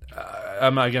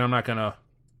 I'm not gonna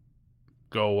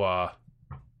go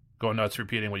nuts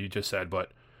repeating what you just said,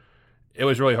 but it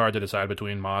was really hard to decide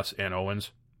between Moss and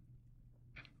Owens.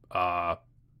 I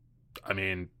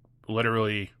mean,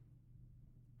 literally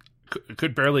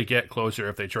could barely get closer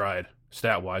if they tried,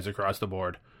 stat-wise, across the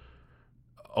board.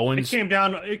 Owens. It came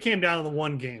down to the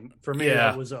one game for me.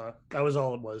 Yeah. That was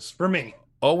all it was for me.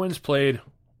 Owens played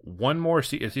one more.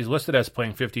 He's listed as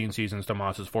playing 15 seasons.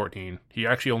 Tomas is 14. He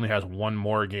actually only has one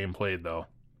more game played though.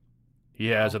 He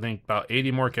has, I think, about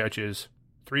 80 more catches,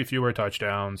 3 fewer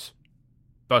touchdowns,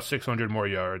 about 600 more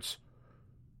yards.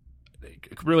 They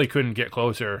really couldn't get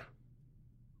closer.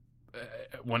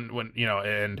 When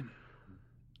and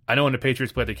I know when the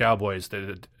Patriots played the Cowboys,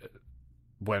 that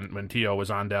when T.O.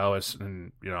 was on Dallas,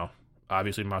 and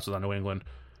obviously Moss was on New England,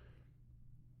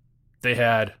 they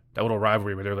had that little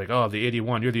rivalry where they're like, "Oh, the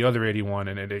 81, you're the other 81,"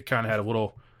 and it kind of had a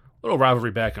little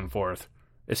rivalry back and forth.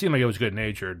 It seemed like it was good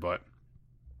natured, but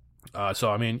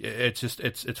so I mean,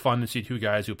 it's fun to see two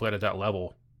guys who played at that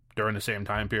level during the same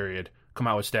time period come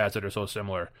out with stats that are so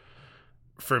similar.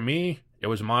 For me, it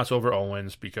was Moss over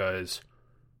Owens because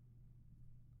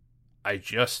I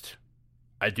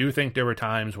do think there were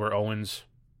times where Owens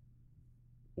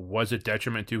was a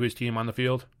detriment to his team on the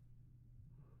field.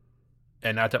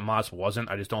 And not that Moss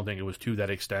wasn't, I just don't think it was to that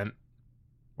extent.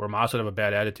 Where Moss would have a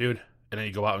bad attitude, and then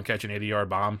you go out and catch an 80-yard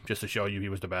bomb just to show you he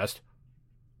was the best.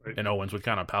 Right. And Owens would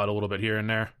kind of pout a little bit here and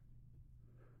there.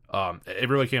 It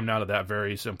really came down to that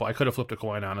very simple. I could have flipped a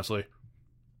coin, honestly.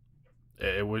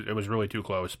 It was really too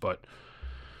close, but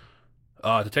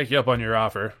to take you up on your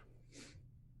offer,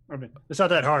 I mean, it's not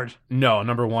that hard. No,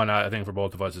 number one, I think for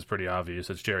both of us, is pretty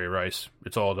obvious. It's Jerry Rice.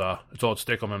 It's old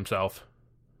Stickum himself,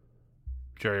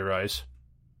 Jerry Rice.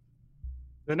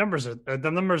 The numbers are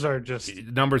just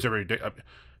numbers are ridiculous.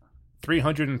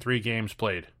 303 games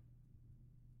played.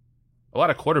 A lot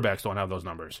of quarterbacks don't have those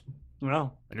numbers.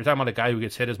 No, and you're talking about a guy who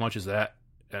gets hit as much as that,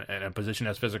 and a position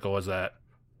as physical as that.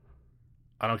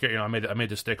 I don't care. I made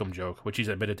the Stickum joke, which he's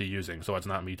admitted to using, so it's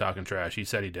not me talking trash. He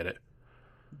said he did it.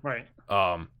 Right.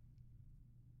 And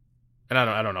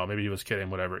I don't know. Maybe he was kidding.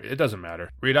 Whatever. It doesn't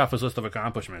matter. Read off his list of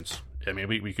accomplishments. I mean,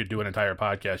 we could do an entire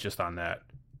podcast just on that.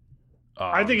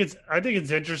 I think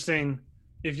it's interesting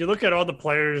if you look at all the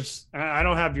players. I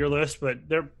don't have your list, but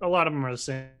a lot of them are the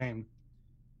same.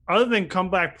 Other than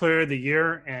comeback player of the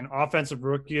year and offensive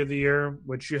rookie of the year,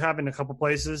 which you have in a couple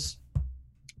places,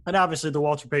 and obviously the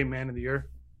Walter Payton Man of the Year,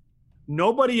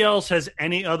 nobody else has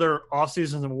any other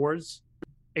offseason awards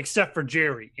except for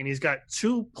Jerry, and he's got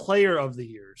 2 player of the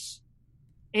years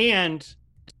and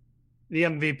the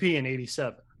MVP in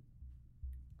 87.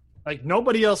 Like,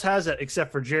 nobody else has that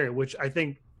except for Jerry, which I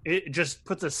think it just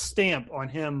puts a stamp on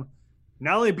him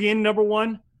not only being number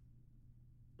one,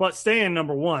 but staying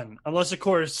number one. Unless, of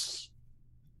course,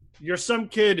 you're some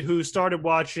kid who started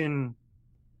watching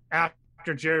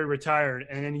after Jerry retired,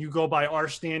 and then you go by our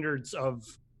standards of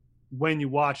when you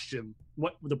watched him,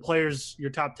 what the players, your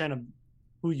top 10 of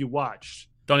who you watched.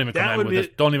 Don't even come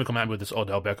at me with this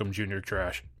Odell Beckham Jr.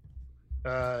 trash.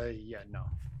 Yeah, no,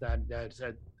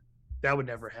 that would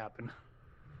never happen.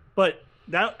 But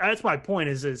that's my point.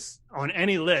 Is on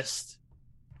any list,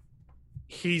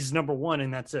 he's number one,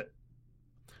 and that's it.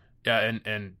 Yeah,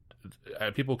 and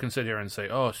people can sit here and say,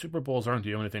 "Oh, Super Bowls aren't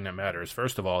the only thing that matters."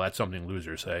 First of all, that's something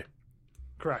losers say.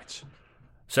 Correct.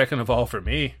 Second of all, for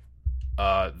me,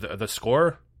 the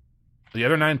score, the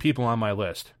other 9 people on my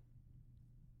list,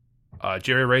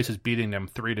 Jerry Rice is beating them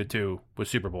 3-2 with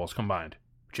Super Bowls combined.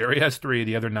 Jerry has 3.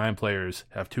 The other 9 players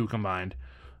have 2 combined.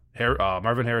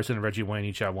 Marvin Harrison and Reggie Wayne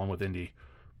each have 1 with Indy.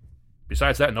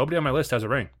 Besides that, nobody on my list has a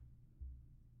ring.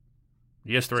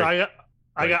 He has 3. So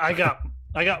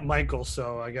I got Michael,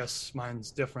 so I guess mine's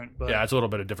different. But yeah, it's a little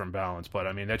bit of different balance, but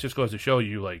I mean that just goes to show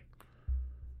you, like,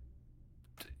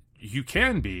 you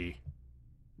can be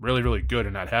really, really good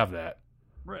and not have that.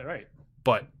 Right.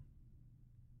 But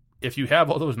if you have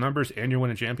all those numbers and you're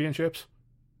winning championships,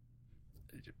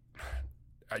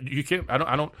 you can't.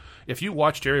 I don't. If you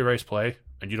watch Jerry Rice play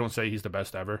and you don't say he's the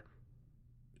best ever,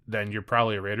 then you're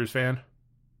probably a Raiders fan.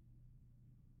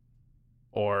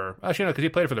 Or actually, no, because he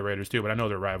played for the Raiders too. But I know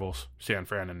they're rivals, San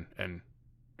Fran and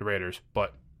the Raiders.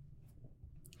 But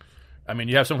I mean,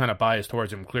 you have some kind of bias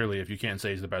towards him clearly if you can't say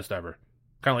he's the best ever.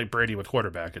 Kind of like Brady with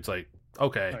quarterback. It's like,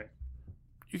 okay, right,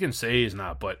 you can say he's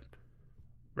not, but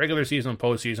regular season,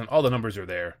 postseason, all the numbers are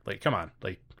there. Like, come on,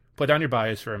 like, put down your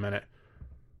bias for a minute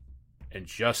and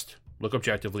just look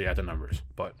objectively at the numbers.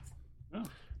 But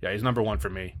yeah, he's number one for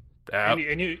me. And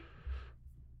you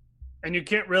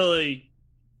can't really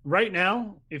right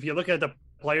now. If you look at the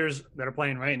players that are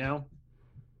playing right now,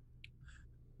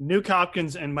 Nuke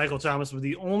Hopkins and Michael Thomas were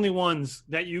the only ones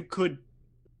that you could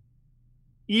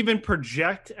even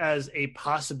project as a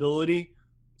possibility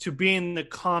to be in the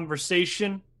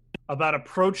conversation about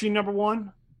approaching number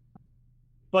one,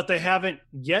 but they haven't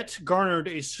yet garnered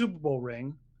a Super Bowl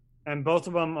ring, and both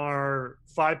of them are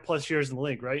 5+ years in the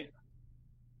league, right?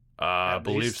 I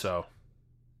believe so.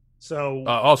 So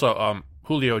also,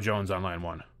 Julio Jones on line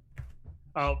 1.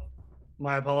 Oh,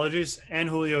 My apologies. And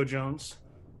Julio Jones.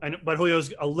 But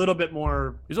Julio's a little bit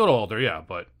more. He's a little older, yeah,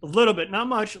 but A little bit, not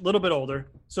much, a little bit older.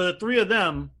 So the three of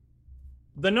them,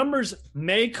 the numbers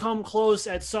may come close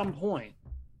at some point,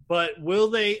 but will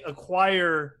they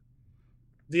acquire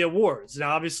the awards? Now,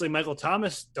 obviously, Michael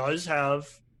Thomas does have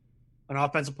an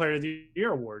Offensive Player of the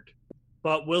Year award,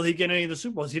 but will he get any of the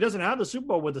Super Bowls? He doesn't have the Super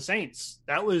Bowl with the Saints.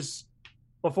 That was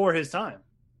before his time,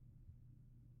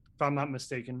 if I'm not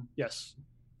mistaken. Yes.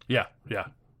 yeah.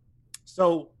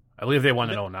 So, I believe they won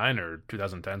in 09 or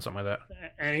 2010, something like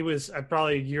that. and he was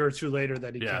probably a year or two later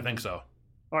that he Yeah, came I think in. so.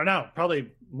 Or no, probably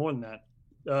more than that.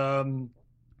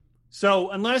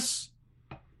 So unless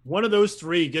one of those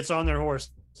three gets on their horse,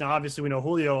 now obviously we know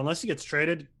Julio, unless he gets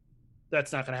traded,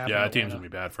 that's not going to happen. Yeah, that team's going to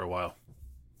be bad for a while.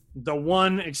 The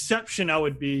one exception I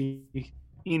would be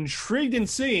intrigued in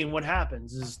seeing what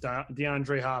happens is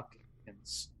DeAndre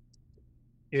Hopkins.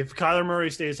 If Kyler Murray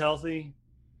stays healthy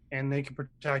and they can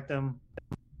protect them,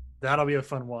 that'll be a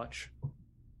fun watch.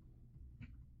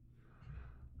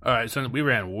 All right, so we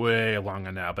ran way long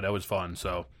on that, but that was fun.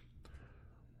 So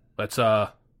let's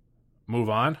move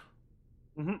on.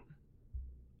 Mm-hmm.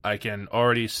 I can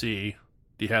already see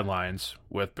the headlines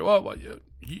with. Well,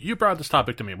 you brought this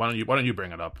topic to me. Why don't you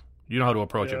bring it up? You know how to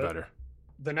approach it better.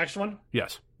 The next one?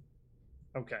 Yes.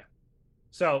 Okay.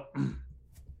 So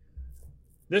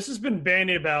this has been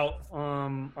bandied about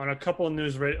on a couple of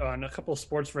on a couple of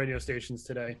sports radio stations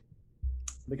today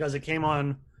because it came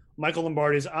on Michael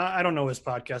Lombardi's. I don't know his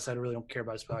podcast. I really don't care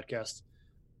about his podcast.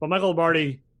 But Michael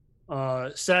Lombardi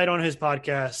said on his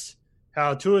podcast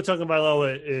how Tua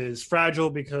Tagovailoa is fragile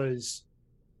because,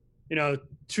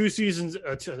 2 seasons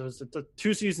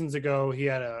ago he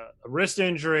had a wrist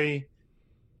injury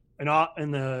in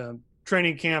the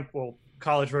training camp, well,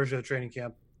 college version of training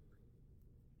camp,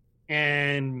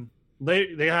 and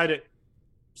they had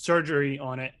surgery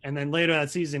on it, and then later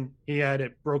that season he had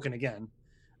it broken again,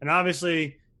 and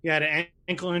obviously he had an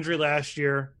ankle injury last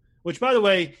year, which, by the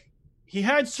way, he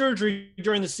had surgery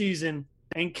during the season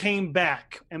and came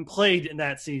back and played in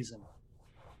that season,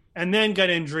 and then got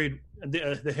injured,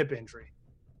 the hip injury.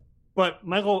 But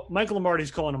Michael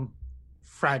Lombardi's calling him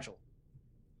fragile.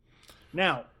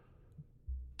 Now,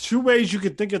 2 ways you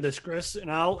could think of this, Chris,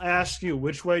 and I'll ask you,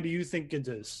 which way do you think it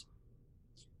is?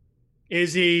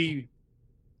 Is he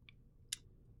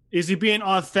being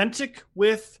authentic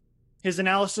with his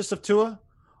analysis of Tua,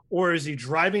 or is he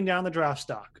driving down the draft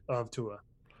stock of Tua?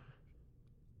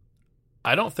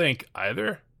 I don't think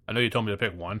either. I know you told me to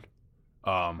pick one.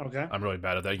 Okay. I'm really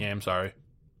bad at that game. Sorry.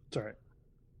 It's all right.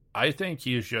 I think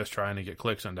he's just trying to get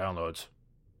clicks and downloads.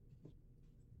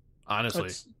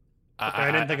 Honestly,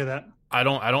 I didn't think of that. I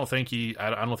don't think he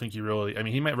really. I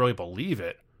mean, he might really believe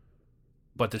it,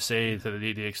 but to say to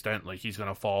the extent like he's going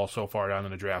to fall so far down in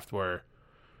the draft where,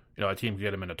 a team can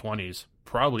get him in the 20s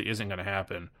probably isn't going to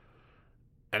happen.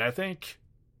 And I think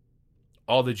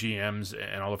all the GMs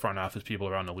and all the front office people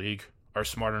around the league are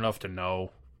smart enough to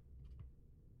know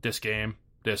this game.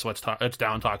 Let's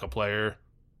down talk a player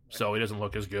so he doesn't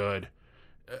look as good.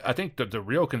 I think the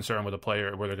real concern with a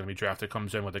player where they're going to be drafted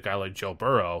comes in with a guy like Joe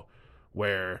Burrow,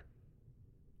 where,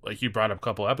 like you brought up a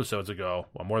couple episodes ago,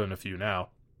 well, more than a few now,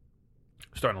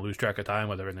 starting to lose track of time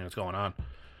with everything that's going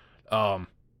on.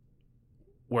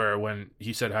 Where when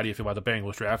he said, "How do you feel about the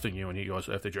Bengals drafting you?" and he goes,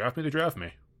 "If they draft me, they draft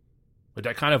me." But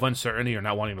that kind of uncertainty or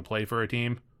not wanting to play for a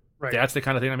team, Right. That's the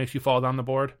kind of thing that makes you fall down the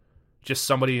board. Just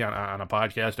somebody on a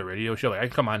podcast or radio show, like I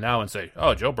can come on now and say,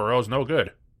 "Oh, Joe Burrow's no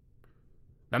good."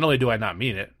 Not only do I not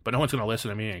mean it, but no one's going to listen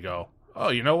to me and go, "Oh,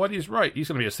 you know what? He's right. He's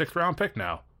going to be a 6th-round pick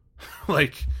now."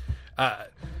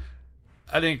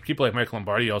 I think people like Michael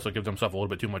Lombardi also give himself a little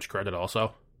bit too much credit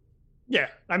also. Yeah.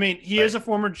 I mean, he is a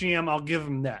former GM. I'll give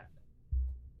him that.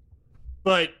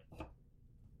 But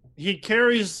he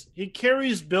carries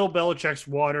Bill Belichick's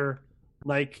water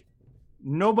like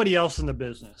nobody else in the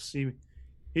business.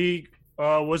 He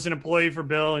was an employee for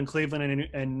Bill in Cleveland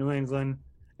and New England,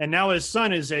 and now his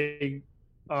son is a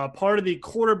part of the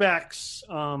quarterbacks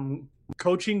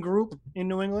coaching group in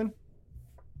New England.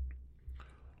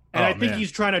 And I think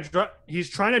he's trying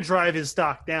to drive his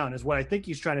stock down is what I think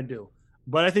he's trying to do.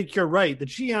 But I think you're right. The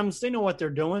GMs, they know what they're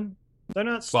doing. They're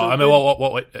not stupid.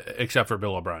 Well, I mean, except for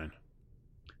Bill O'Brien.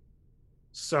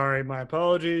 Sorry, my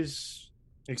apologies.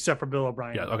 Except for Bill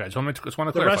O'Brien. Yeah, okay. So I just want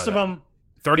to clarify the rest of them,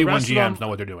 31 GMs know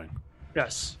what they're doing.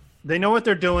 Yes, they know what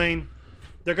they're doing.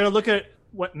 They're going to look at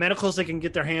what medicals they can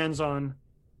get their hands on,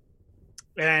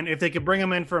 and if they can bring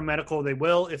them in for a medical, they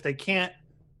will. If they can't,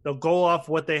 they'll go off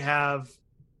what they have,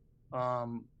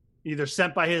 either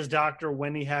sent by his doctor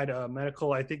when he had a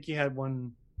medical. I think he had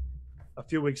one a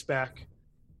few weeks back,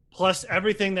 plus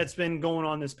everything that's been going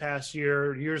on this past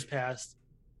year, years past.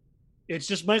 It's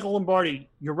just Michael Lombardi.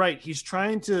 You're right. He's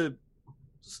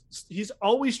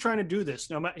always trying to do this.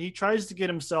 No matter, he tries to get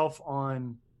himself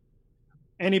on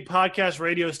any podcast,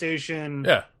 radio station.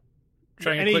 Yeah.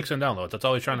 Trying to get clicks and downloads. That's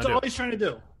all he's trying to do. That's all he's trying to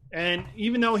do. And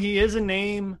even though he is a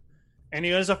name and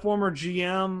he is a former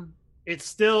GM, it's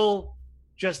still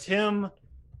just him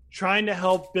trying to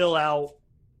help Bill out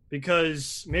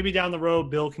because maybe down the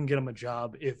road Bill can get him a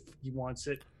job if he wants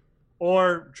it,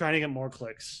 or trying to get more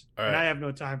clicks. Right. And I have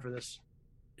no time for this.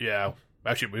 Yeah.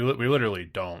 Actually, we literally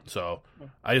don't. So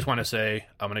I just want to say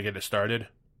I'm going to get it started.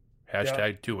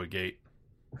 Hashtag #TuaGate.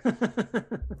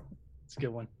 It's a good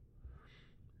one.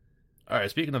 All right,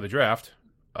 speaking of the draft,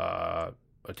 a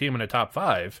team in the top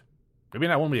 5, maybe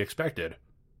not one we expected,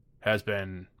 has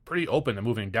been pretty open to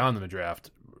moving down in the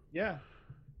draft. Yeah.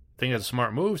 I think that's a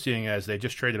smart move, seeing as they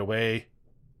just traded away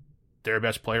their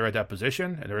best player at that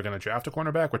position, and they were going to draft a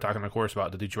cornerback. We're talking, of course,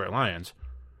 about the Detroit Lions.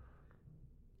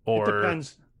 Or it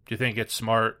depends. Do you think it's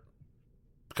smart,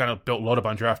 kind of load up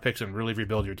on draft picks and really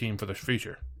rebuild your team for the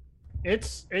future?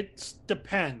 It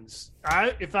depends.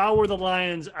 If I were the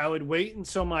Lions, I would wait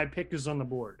until my pick is on the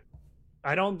board.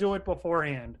 I don't do it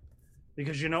beforehand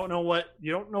because you don't know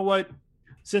what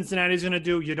Cincinnati's going to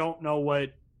do. You don't know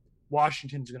what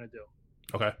Washington's going to do.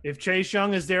 Okay. If Chase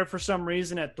Young is there for some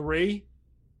reason at 3,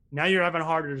 now you're having a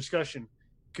harder discussion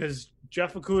because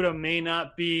Jeff Okudah may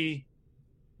not be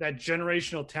that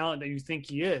generational talent that you think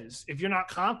he is. If you're not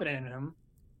confident in him,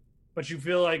 but you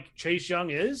feel like Chase Young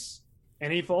is,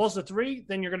 and he falls to 3,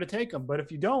 then you're going to take him. But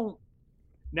if you don't,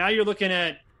 now you're looking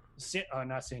at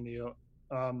not San Diego,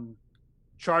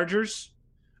 Chargers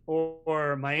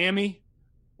or Miami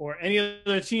or any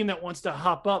other team that wants to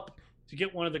hop up to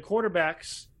get one of the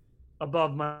quarterbacks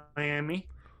above Miami,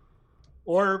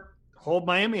 or hold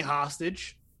Miami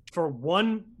hostage for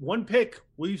one pick.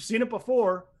 We've seen it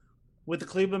before with the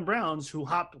Cleveland Browns, who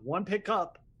hopped one pick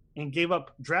up and gave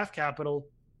up draft capital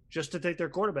just to take their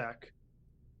quarterback.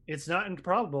 It's not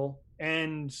improbable,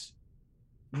 and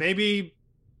maybe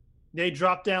they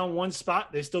drop down one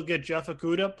spot. They still get Jeff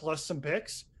Okudah plus some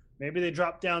picks. Maybe they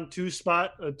drop down 3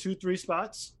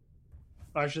 spots.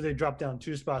 Or should they drop down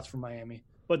 2 spots from Miami?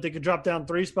 But they could drop down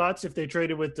 3 spots if they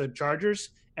traded with the Chargers,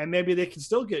 and maybe they can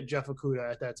still get Jeff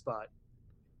Okudah at that spot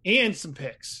and some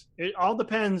picks. It all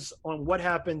depends on what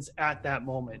happens at that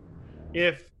moment.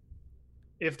 If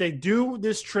they do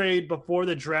this trade before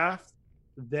the draft,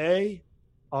 they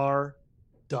are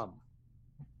dumb.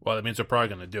 Well, that means they're probably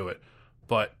going to do it.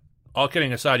 But all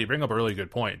kidding aside, you bring up a really good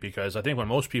point, because I think when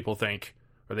most people think,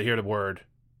 or they hear the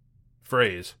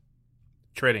phrase,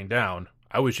 trading down,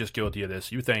 I was just guilty of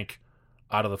this. You think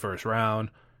out of the first round,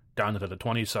 down into the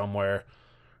 20s somewhere.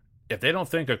 If they don't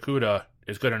think Okudah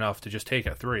is good enough to just take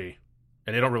a 3,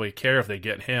 and they don't really care if they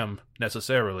get him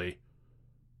necessarily,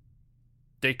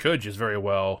 they could just very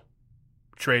well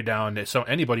trade down to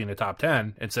anybody in the top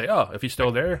 10 and say, oh, if he's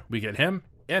still there, we get him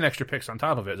and extra picks on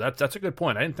top of it. That's a good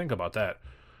point. I didn't think about that.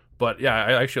 But yeah,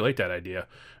 I actually like that idea.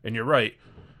 And you're right.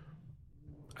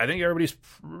 I think everybody's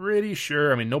pretty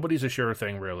sure. I mean, nobody's a sure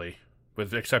thing, really,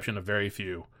 with the exception of very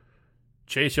few.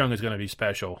 Chase Young is going to be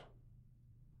special.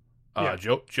 Yeah.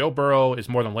 Joe Burrow is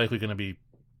more than likely going to be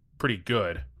pretty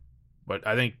good. But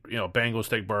I think, Bengals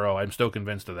take Burrow. I'm still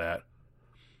convinced of that.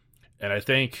 And I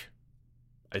think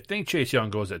Chase Young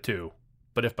goes at 2.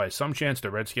 But if by some chance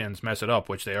the Redskins mess it up,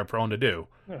 which they are prone to do,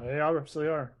 yeah, they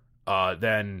absolutely are,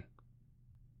 then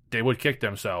they would kick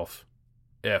themselves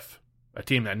if a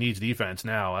team that needs defense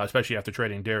now, especially after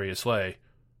trading Darius Slay,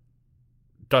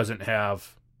 doesn't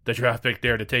have the draft pick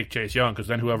there to take Chase Young, because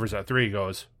then whoever's at 3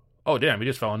 goes, oh, damn, he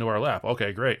just fell into our lap.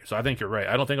 Okay, great. So I think you're right.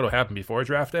 I don't think it'll happen before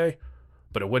draft day,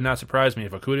 but it would not surprise me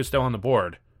if Okudah's still on the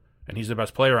board, and he's the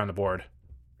best player on the board,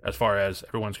 as far as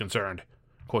everyone's concerned,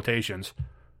 quotations,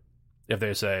 if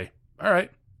they say, all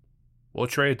right, we'll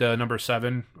trade the number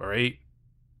 7 or 8,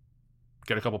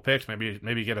 get a couple picks,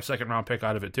 maybe get a second-round pick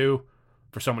out of it too,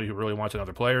 for somebody who really wants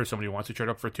another player, somebody who wants to trade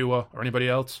up for Tua or anybody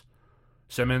else,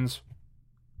 Simmons,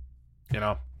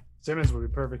 Simmons would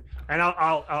be perfect. And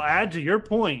I'll add to your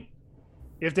point,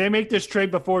 if they make this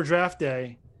trade before draft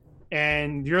day,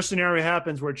 and your scenario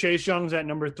happens where Chase Young's at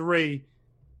number 3,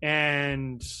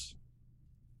 and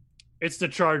it's the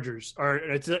Chargers, or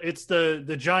it's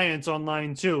the Giants on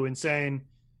line 2, and saying,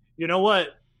 you know what,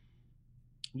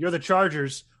 you're the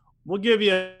Chargers,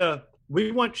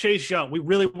 we want Chase Young. We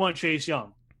really want Chase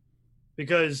Young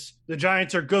because the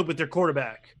Giants are good with their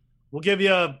quarterback. We'll give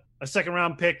you a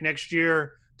second-round pick next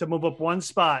year to move up 1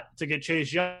 spot to get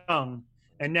Chase Young.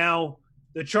 And now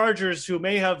the Chargers, who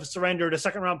may have surrendered a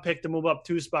second-round pick to move up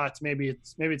 2 spots, maybe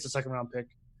it's a second-round pick,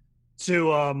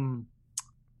 to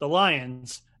the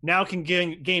Lions, now can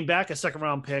gain back a second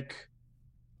round pick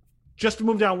just to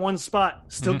move down one spot,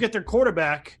 still get their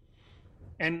quarterback,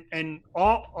 and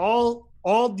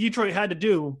all Detroit had to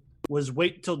do was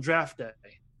wait till draft day.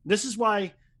 This is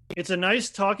why it's a nice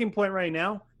talking point right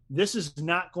now. This is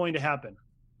not going to happen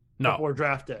before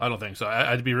draft day. I don't think so.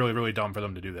 I'd be really, really dumb for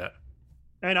them to do that.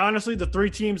 And honestly, the three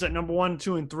teams at number 1,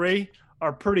 2, and 3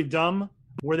 are pretty dumb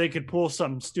where they could pull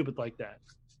something stupid like that.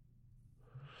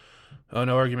 Oh,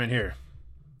 no argument here.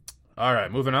 All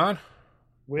right, moving on.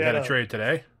 We had a trade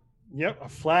today. Yep, a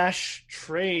flash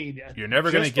trade. You're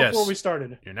never going to guess. Before we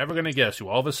started. You're never going to guess who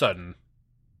all of a sudden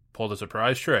pulled a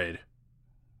surprise trade.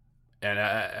 And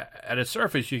at its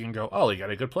surface, you can go, oh, he got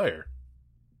a good player.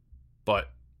 But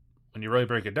when you really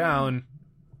break it down,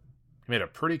 he made a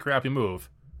pretty crappy move.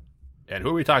 And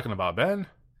who are we talking about, Ben?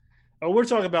 Oh, we're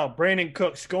talking about Brandin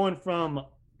Cooks going from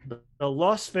the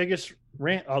Las Vegas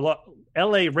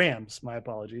LA Rams, my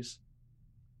apologies,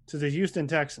 to the Houston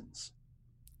Texans.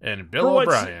 And Bill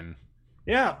O'Brien.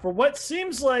 Yeah, for what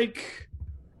seems like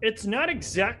it's not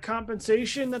exact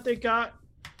compensation that they got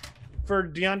for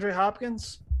DeAndre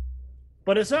Hopkins,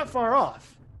 but it's not far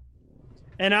off.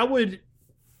 And I would,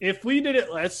 if we did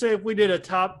it, let's say if we did a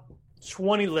top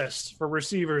 20 list for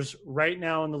receivers right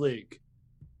now in the league,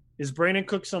 is Brandin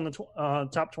Cooks on the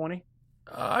top 20?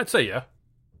 I'd say yeah.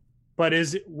 But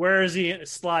where is he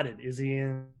slotted? Is he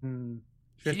in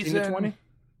 15 to 20?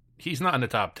 He's not in the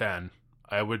top 10.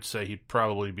 I would say he'd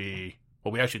probably be...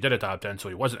 Well, we actually did a top 10, so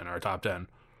he wasn't in our top 10.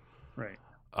 Right.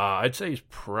 I'd say he's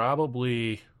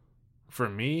probably, for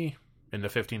me, in the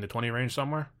 15 to 20 range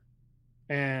somewhere.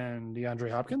 And DeAndre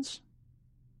Hopkins?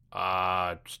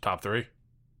 It's top 3.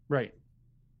 Right.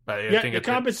 I think the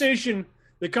compensation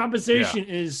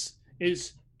is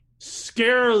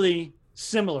scarily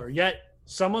similar. Yet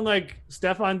someone like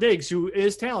Stephon Diggs, who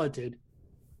is talented,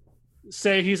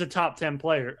 say he's a top 10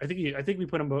 player. I think we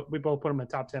both put him a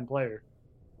top 10 player.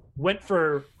 Went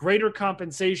for greater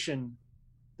compensation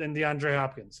than DeAndre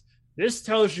Hopkins. This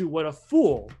tells you what a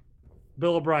fool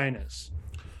Bill O'Brien is.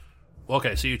 Well,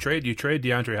 okay, so you trade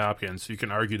DeAndre Hopkins. You can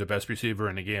argue the best receiver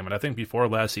in the game, and I think before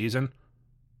last season,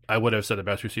 I would have said the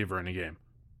best receiver in the game.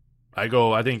 I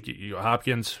think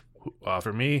Hopkins,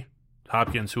 for me,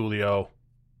 Hopkins, Julio,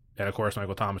 and of course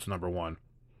Michael Thomas is number 1.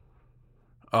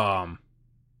 I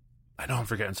know I'm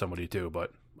forgetting somebody too,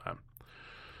 but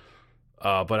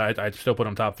I'd still put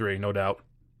him top 3, no doubt.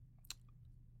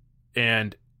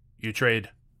 And you trade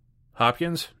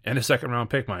Hopkins and a second round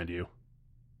pick, mind you,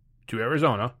 to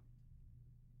Arizona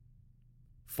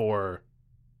for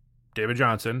David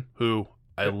Johnson, who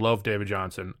I love David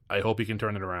Johnson. I hope he can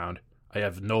turn it around. I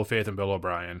have no faith in Bill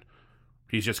O'Brien.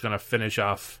 He's just going to finish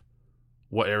off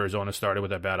what Arizona started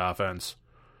with that bad offense.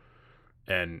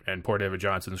 And poor David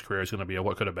Johnson's career is going to be a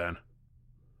what could have been.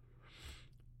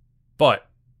 But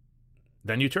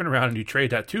then you turn around and you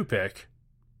trade that 2 pick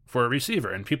for a receiver,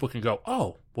 and people can go,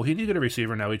 oh, well, he needed a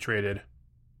receiver. Now he traded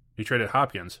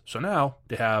Hopkins. So now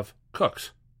they have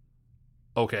Cooks.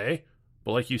 Okay,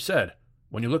 but like you said,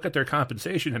 when you look at their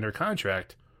compensation and their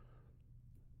contract,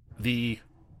 the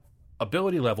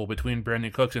ability level between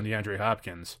Brandin Cooks and DeAndre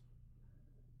Hopkins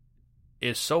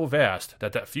is so vast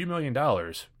that few $1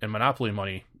 million in monopoly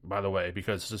money, by the way,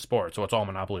 because it's a sport, so it's all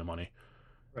monopoly money,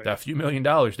 right. That few $1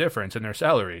 million difference in their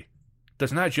salary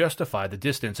does not justify the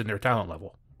distance in their talent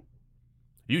level.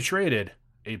 You traded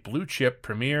a blue-chip,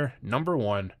 premier, number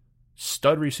 1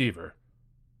 stud receiver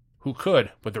who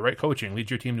could, with the right coaching,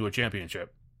 lead your team to a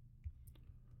championship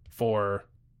for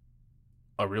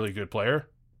a really good player,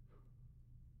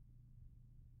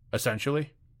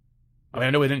 essentially. I mean, I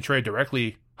know we didn't trade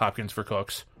directly Hopkins for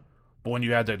Cooks, but when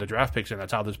you add the draft picks in,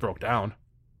 that's how this broke down.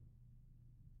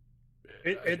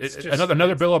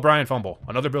 Another Bill O'Brien fumble.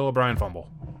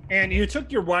 And you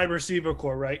took your wide receiver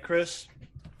core, right, Chris?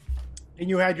 And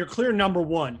you had your clear number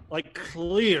 1, like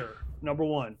clear number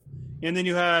 1. And then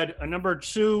you had a number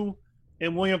 2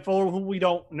 in William Fuller, who we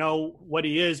don't know what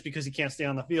he is because he can't stay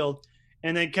on the field.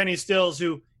 And then Kenny Stills,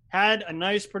 who had a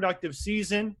nice productive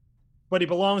season, but he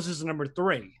belongs as a number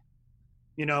 3.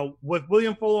 You know, with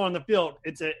William Fuller on the field,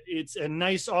 it's a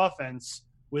nice offense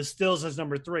with Stills as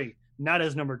number 3, not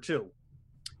as number 2.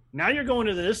 Now you're going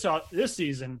to this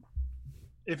season,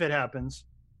 if it happens,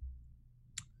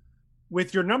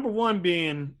 with your number 1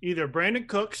 being either Brandin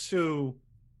Cooks, who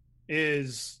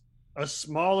is a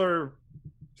smaller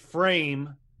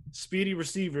frame, speedy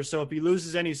receiver, so if he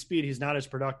loses any speed, he's not as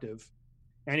productive,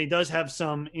 and he does have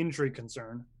some injury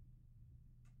concern.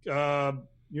 Your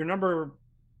number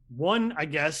 1, I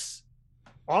guess,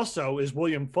 also is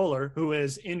William Fuller, who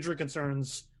has injury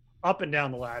concerns up and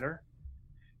down the ladder.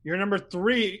 Your number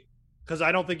 3, because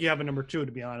I don't think you have a number 2,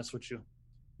 to be honest with you.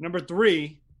 Number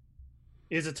 3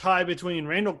 is a tie between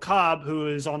Randall Cobb, who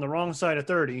is on the wrong side of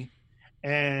 30,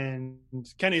 and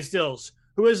Kenny Stills,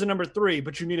 who is a number 3,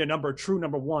 but you need a true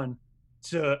number 1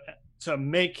 to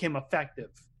make him effective.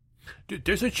 Dude,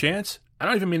 there's a chance, I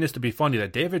don't even mean this to be funny,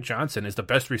 that David Johnson is the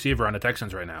best receiver on the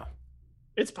Texans right now.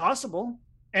 It's possible.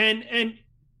 And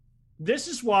this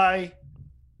is why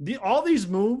all these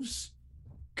moves,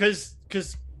 because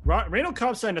Randall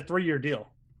Cobb signed a 3-year deal.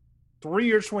 3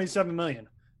 years, $27 million.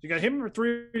 You got him for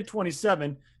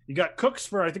 327. You got Cooks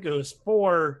for, I think it was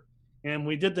 4, and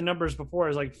we did the numbers before. It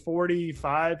was like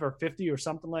 45 or 50 or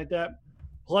something like that.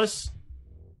 Plus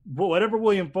whatever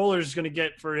William Fuller is going to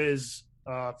get for his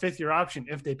 5th-year option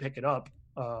if they pick it up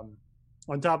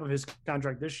on top of his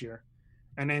contract this year.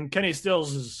 And then Kenny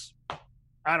Stills is,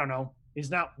 I don't know,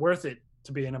 he's not worth it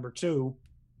to be a number 2.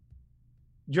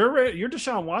 You're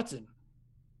Deshaun Watson.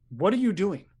 What are you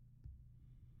doing?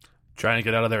 Trying to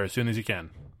get out of there as soon as you can.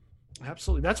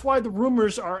 Absolutely. That's why the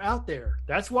rumors are out there.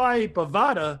 That's why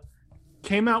Bovada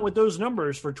came out with those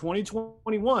numbers for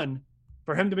 2021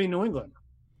 for him to be in New England.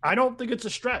 I don't think it's a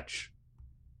stretch.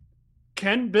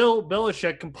 Can Bill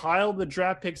Belichick compile the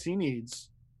draft picks he needs?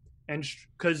 And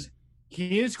because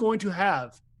he is going to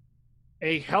have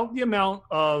a healthy amount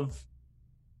of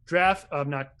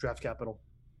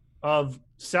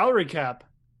salary cap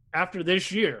after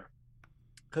this year.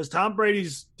 Because Tom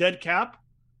Brady's dead cap,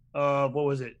 what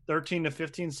was it, 13 to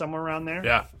 15, somewhere around there?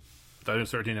 Yeah, that is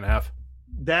 13 and a half.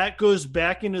 That goes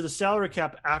back into the salary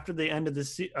cap after the end of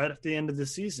the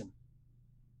season.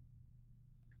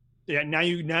 Yeah, now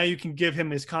you can give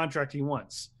him his contract he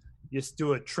wants. Just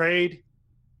do a trade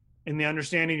in the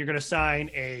understanding you're going to sign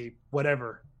a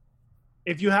whatever.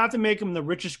 If you have to make him the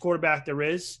richest quarterback there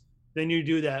is, then you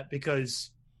do that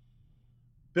because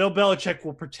Bill Belichick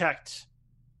will protect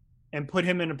and put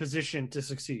him in a position to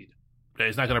succeed. Yeah,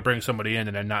 he's not going to bring somebody in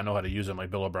and then not know how to use him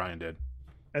like Bill O'Brien did.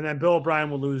 And then Bill O'Brien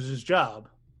will lose his job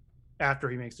after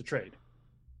he makes the trade.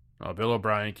 Bill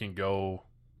O'Brien can go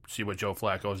see what Joe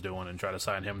Flacco's doing and try to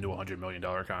sign him to a $100 million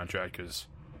contract because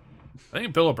I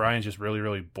think Bill O'Brien's just really,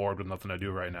 really bored with nothing to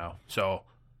do right now. So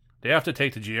they have to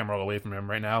take the GM role away from him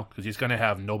right now because he's going to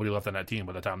have nobody left on that team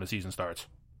by the time the season starts.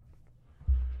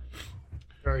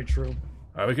 Very true.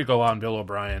 All right, we could go on Bill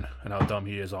O'Brien and how dumb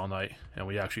he is all night, and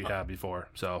we actually have before.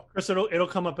 So, Chris, it'll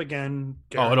come up again.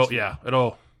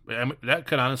 That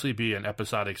could honestly be an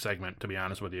episodic segment, to be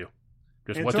honest with you.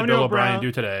 Just Antonio what did Bill O'Brien Brown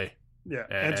do today? Yeah,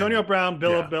 Antonio Brown,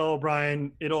 Bill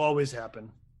O'Brien. It'll always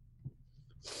happen.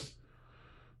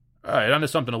 All right, on to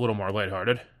something a little more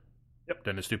lighthearted. Yep.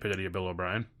 Than the stupidity of Bill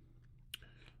O'Brien.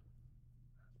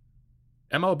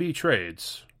 MLB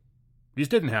trades. These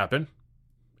didn't happen.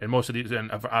 And most of these,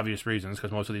 and for obvious reasons,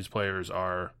 because most of these players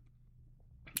are,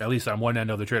 at least on one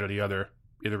end of the trade or the other,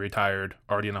 either retired,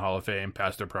 already in the Hall of Fame,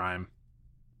 past their prime.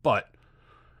 But,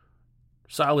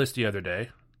 saw a list the other day,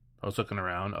 I was looking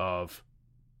around, of,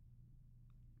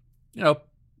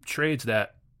 trades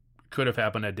that could have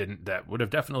happened that didn't, that would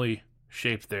have definitely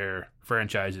shaped their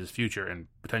franchise's future and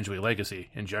potentially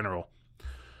legacy in general.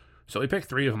 So we picked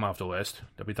 3 of them off the list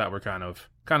that we thought were kind of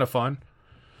fun.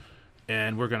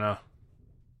 And we're going to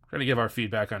give our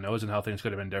feedback on those and how things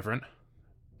could have been different.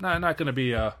 Not going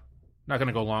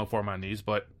to go long form on these,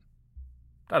 but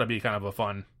that'll be kind of a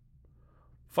fun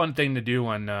thing to do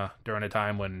during a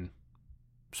time when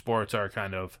sports are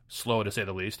kind of slow, to say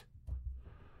the least.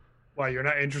 Why, you're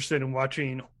not interested in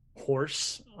watching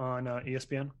horse on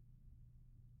ESPN?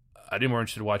 I'd be more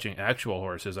interested in watching actual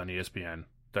horses on ESPN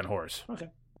than horse. Okay,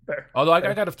 fair. Although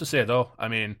I got to say, though, I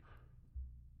mean,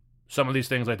 some of these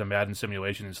things like the Madden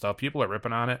simulation and stuff, people are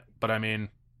ripping on it. But, I mean,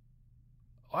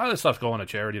 a lot of this stuff's going to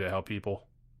charity to help people.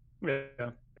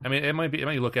 Yeah. I mean, it might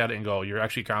you look at it and go, you're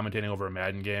actually commentating over a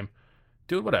Madden game.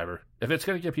 Dude, whatever. If it's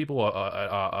going to give people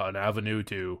an avenue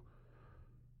to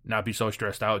not be so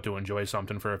stressed out, to enjoy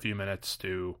something for a few minutes,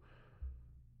 to,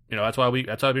 that's why we've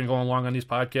been going along on these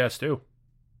podcasts, too.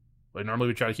 Like, normally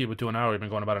we try to keep it to an hour. We've been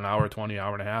going about an hour, 20,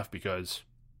 hour and a half, because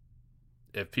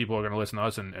if people are going to listen to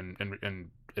us and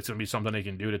it's going to be something they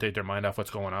can do to take their mind off what's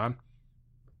going on,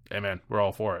 hey, man, we're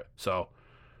all for it. So,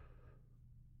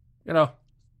 man,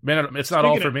 it's not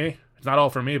all for me. It's not all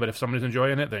for me, but if somebody's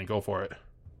enjoying it, then go for it.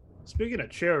 Speaking of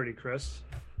charity, Chris,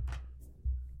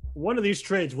 one of these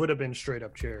trades would have been straight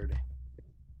up charity.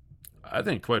 I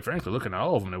think, quite frankly, looking at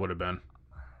all of them, it would have been.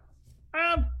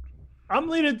 I'm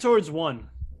leaning towards one.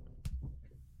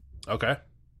 Okay.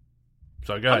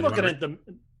 So, go ahead. I'm looking at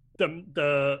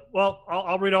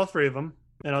I'll read all 3 of them,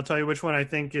 and I'll tell you which one I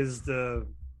think is the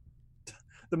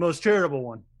most charitable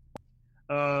one.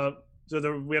 We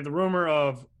have the rumor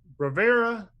of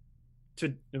Rivera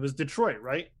it was Detroit,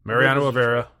 right? Mariano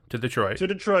Rivera to Detroit. To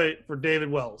Detroit for David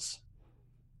Wells.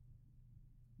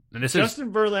 And this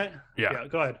Justin Verlander. Yeah.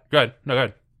 Go ahead. Good. No,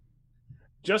 good.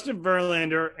 Justin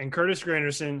Verlander and Curtis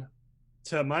Granderson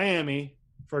to Miami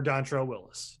for Dontrelle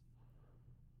Willis.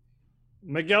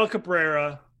 Miguel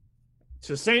Cabrera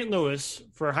to St. Louis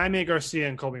for Jaime Garcia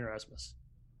and Colby Rasmus.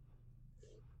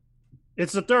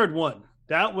 It's the third one.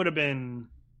 That would have been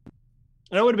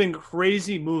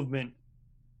crazy movement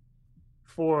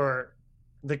for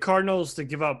the Cardinals to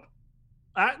give up.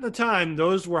 At the time,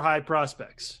 those were high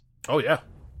prospects. Oh, yeah.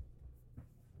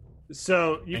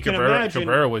 So you can imagine.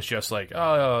 Cabrera was just like,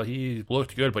 oh, he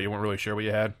looked good, but you weren't really sure what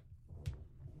you had.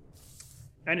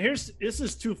 And this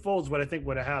is twofold what I think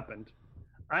would have happened.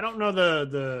 I don't know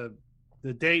the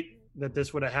date that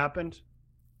this would have happened.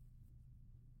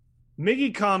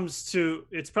 Miggy comes to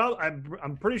it's probably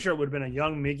I'm pretty sure it would have been a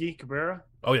young Miggy Cabrera.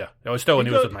 Oh yeah, that was still when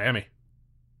he was with Miami.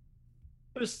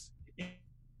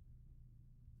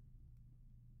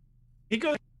 He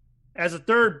goes as a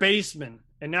third baseman,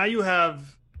 and now you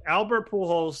have Albert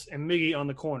Pujols and Miggy on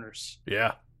the corners.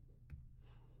 Yeah.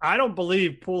 I don't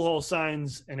believe Pujols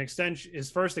signs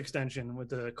his first extension with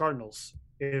the Cardinals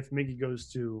if Miggy goes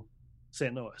to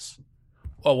St. Louis.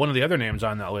 Well, one of the other names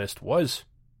on that list was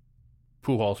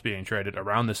Pujols being traded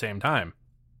around the same time.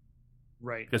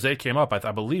 Right. Because they came up,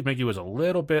 I believe Miggy was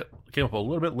came up a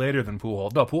little bit later than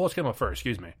Pujols. No, Pujols came up first,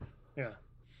 excuse me. Yeah.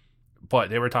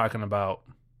 But they were talking about,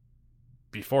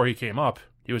 before he came up,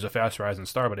 he was a fast rising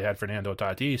star, but they had Fernando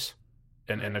Tatis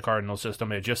in the Cardinals system.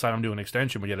 They had just signed him to an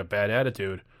extension, but he had a bad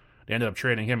attitude. They ended up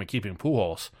trading him and keeping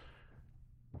Pujols.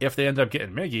 If they end up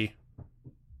getting Miggy,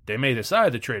 they may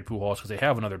decide to trade Pujols because they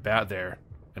have another bat there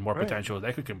and more potential.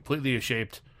 That could completely have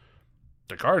shaped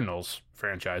the Cardinals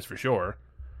franchise for sure.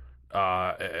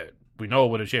 We know it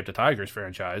would have shaped the Tigers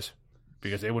franchise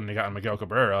because they wouldn't have gotten Miguel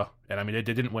Cabrera. And I mean, they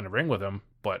didn't win a ring with him,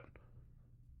 but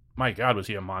my God, was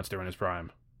he a monster in his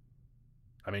prime.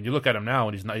 I mean, you look at him now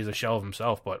and he's a shell of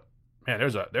himself, but man,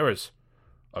 there was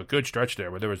a good stretch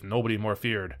there where there was nobody more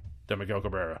feared than Miguel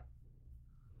Cabrera.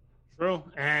 True.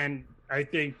 And I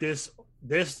think this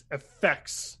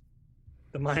affects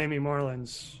the Miami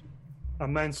Marlins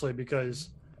immensely because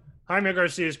Jaime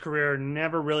Garcia's career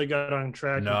never really got on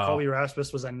track. No. Colby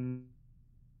Rasmus was a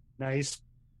nice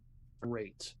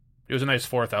rate. He was a nice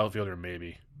fourth outfielder,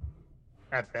 maybe.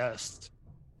 At best.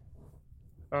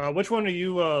 Which one are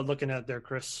you looking at there,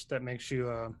 Chris, that makes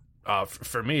you...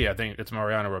 For me, I think it's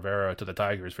Mariano Rivera to the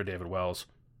Tigers for David Wells.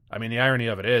 I mean, the irony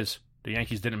of it is the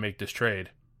Yankees didn't make this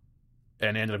trade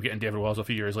and ended up getting David Wells a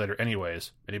few years later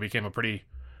anyways, and he became a pretty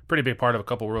big part of a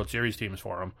couple World Series teams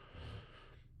for him.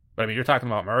 But I mean, you're talking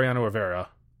about Mariano Rivera,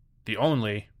 the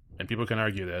only, and people can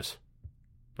argue this,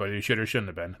 but he should or shouldn't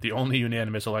have been, the only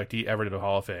unanimous electee ever to the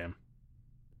Hall of Fame.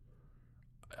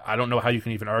 I don't know how you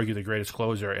can even argue the greatest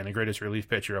closer and the greatest relief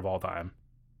pitcher of all time.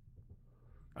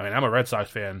 I mean, I'm a Red Sox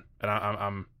fan,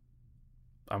 and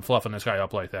I'm fluffing this guy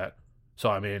up like that. So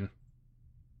I mean,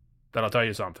 that'll tell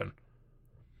you something.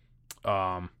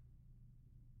 Yeah,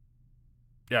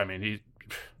 I mean,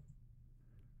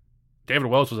 David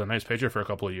Wells was a nice pitcher for a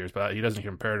couple of years, but he doesn't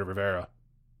compare to Rivera.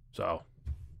 So,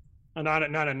 not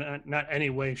any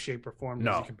way, shape, or form does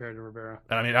no. he compare to Rivera.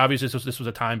 And I mean, obviously, this was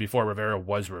a time before Rivera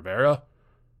was Rivera.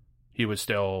 He was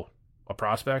still a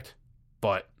prospect,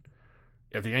 but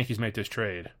if the Yankees make this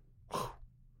trade,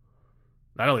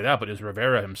 not only that, but it's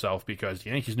Rivera himself, because the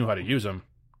Yankees knew how to use him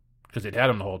because they'd had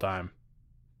him the whole time.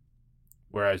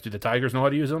 Whereas, do the Tigers know how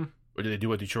to use him, or do they do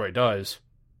what Detroit does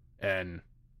and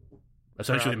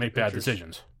essentially make bad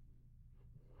decisions?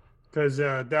 Because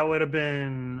that would have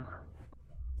been,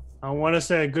 I want to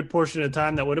say, a good portion of the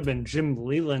time that would have been Jim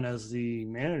Leland as the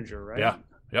manager, right? Yeah.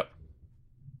 Yep.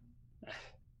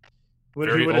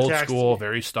 Very old school,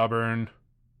 very stubborn.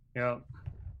 Yeah.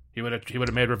 He would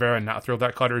have made Rivera not throw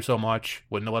that cutter so much.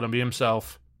 Wouldn't have let him be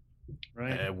himself.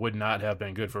 Right. And it would not have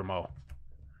been good for Mo.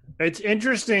 It's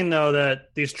interesting though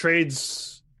that these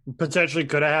trades potentially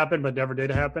could have happened, but never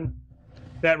did happen.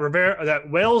 That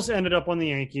Wells ended up on the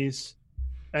Yankees,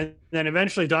 and then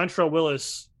eventually Dontrelle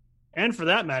Willis, and for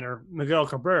that matter, Miguel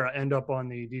Cabrera, end up on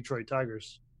the Detroit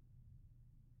Tigers.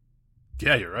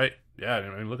 Yeah, you're right. Yeah,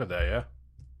 I mean, look at that. Yeah.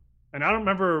 And I don't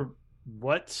remember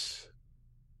what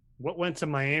went to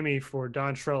Miami for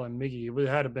Dontrelle and Miggy. It would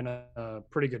have been a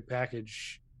pretty good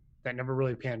package that never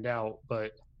really panned out,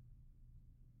 but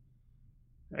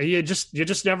you just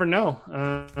never know.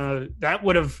 That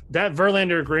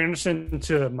Verlander Granderson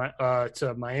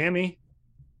to Miami,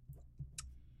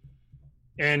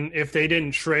 and if they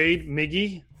didn't trade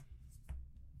Miggy,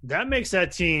 that makes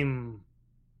that team.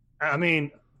 I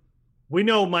mean, we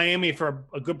know Miami for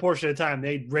a good portion of the time,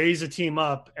 they raise a team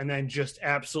up and then just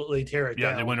absolutely tear it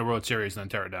down. Yeah, they win a World Series and then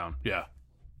tear it down. Yeah.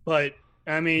 But,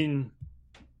 I mean,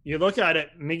 you look at it,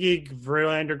 Miggy,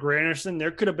 Verlander, Granderson,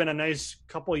 there could have been a nice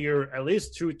couple year, at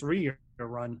least 2-3 year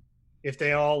run if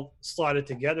they all slotted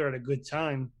together at a good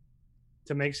time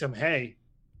to make some hay.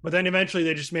 But then eventually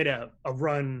they just made a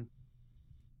run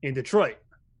in Detroit.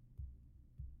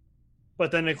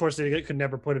 But then, of course, they could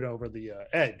never put it over the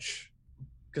edge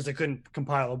because they couldn't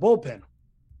compile a bullpen.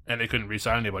 And they couldn't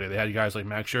re-sign anybody. They had guys like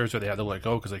Max Scherzer they had to let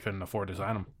go because they couldn't afford to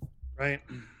sign them.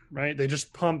 Right. They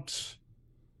just pumped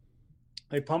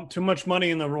too much money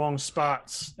in the wrong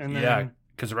spots. And then, yeah,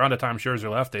 because around the time Scherzer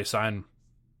left, they signed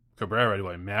Cabrera to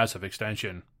a massive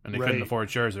extension, and they couldn't afford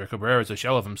Scherzer. Cabrera's a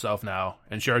shell of himself now,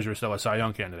 and Scherzer is still a Cy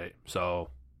Young candidate. So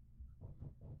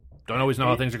don't always know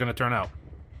how things are going to turn out.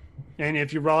 And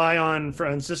if you rely on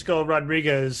Francisco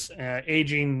Rodriguez,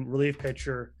 aging relief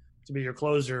pitcher, to be your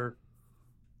closer,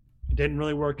 it didn't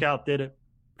really work out, did it?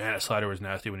 Man, his slider was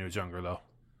nasty when he was younger, though.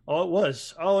 Oh, it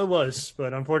was.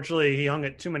 But unfortunately, he hung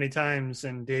it too many times,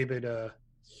 and David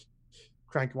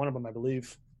cranked one of them, I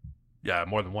believe. Yeah,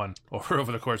 more than one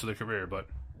over the course of the career. But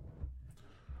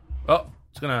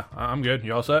I'm good.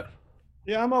 You all set?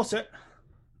 Yeah, I'm all set.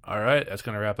 All right, that's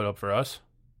gonna wrap it up for us.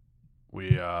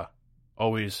 We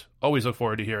always look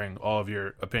forward to hearing all of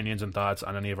your opinions and thoughts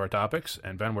on any of our topics.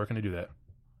 And Ben, where can they do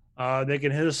that? They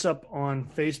can hit us up on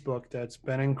Facebook. That's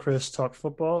Ben and Chris Talk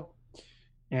Football.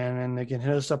 And then they can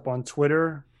hit us up on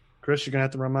Twitter. Chris, you're going to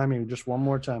have to remind me just one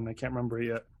more time. I can't remember it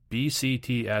yet.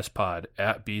 BCTS Pod,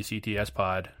 at BCTS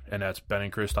Pod, and that's Ben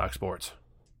and Chris Talk Sports.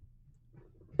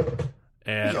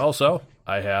 And also,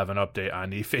 I have an update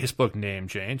on the Facebook name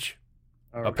change.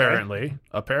 Okay.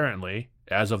 Apparently,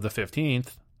 as of the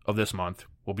 15th of this month,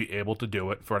 we'll be able to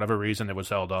do it. For whatever reason, it was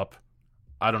held up.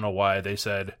 I don't know why. They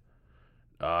said,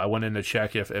 I went in to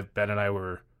check if Ben and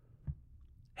I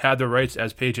had the rights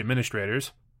as page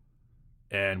administrators,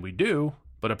 and we do,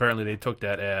 but apparently they took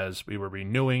that as we were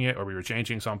renewing it or we were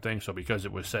changing something. So because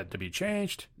it was said to be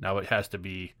changed, now it has to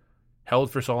be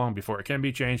held for so long before it can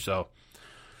be changed. So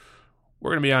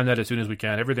we're going to be on that as soon as we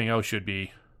can. Everything else should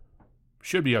be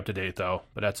up to date though,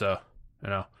 but that's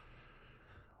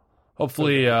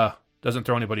hopefully doesn't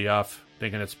throw anybody off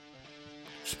thinking it's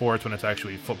sports when it's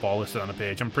actually football listed on the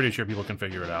page. I'm pretty sure people can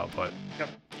figure it out, but yep.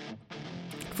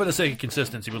 For the sake of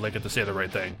consistency, we'd like it to say the right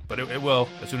thing. But it will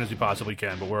as soon as we possibly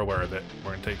can, but we're aware of it.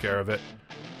 We're going to take care of it.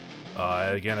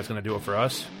 Again, that's going to do it for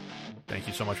us. Thank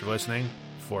you so much for listening.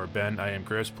 For Ben, I am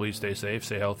Chris. Please stay safe,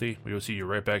 stay healthy. We will see you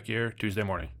right back here Tuesday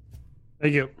morning.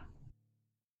 Thank you.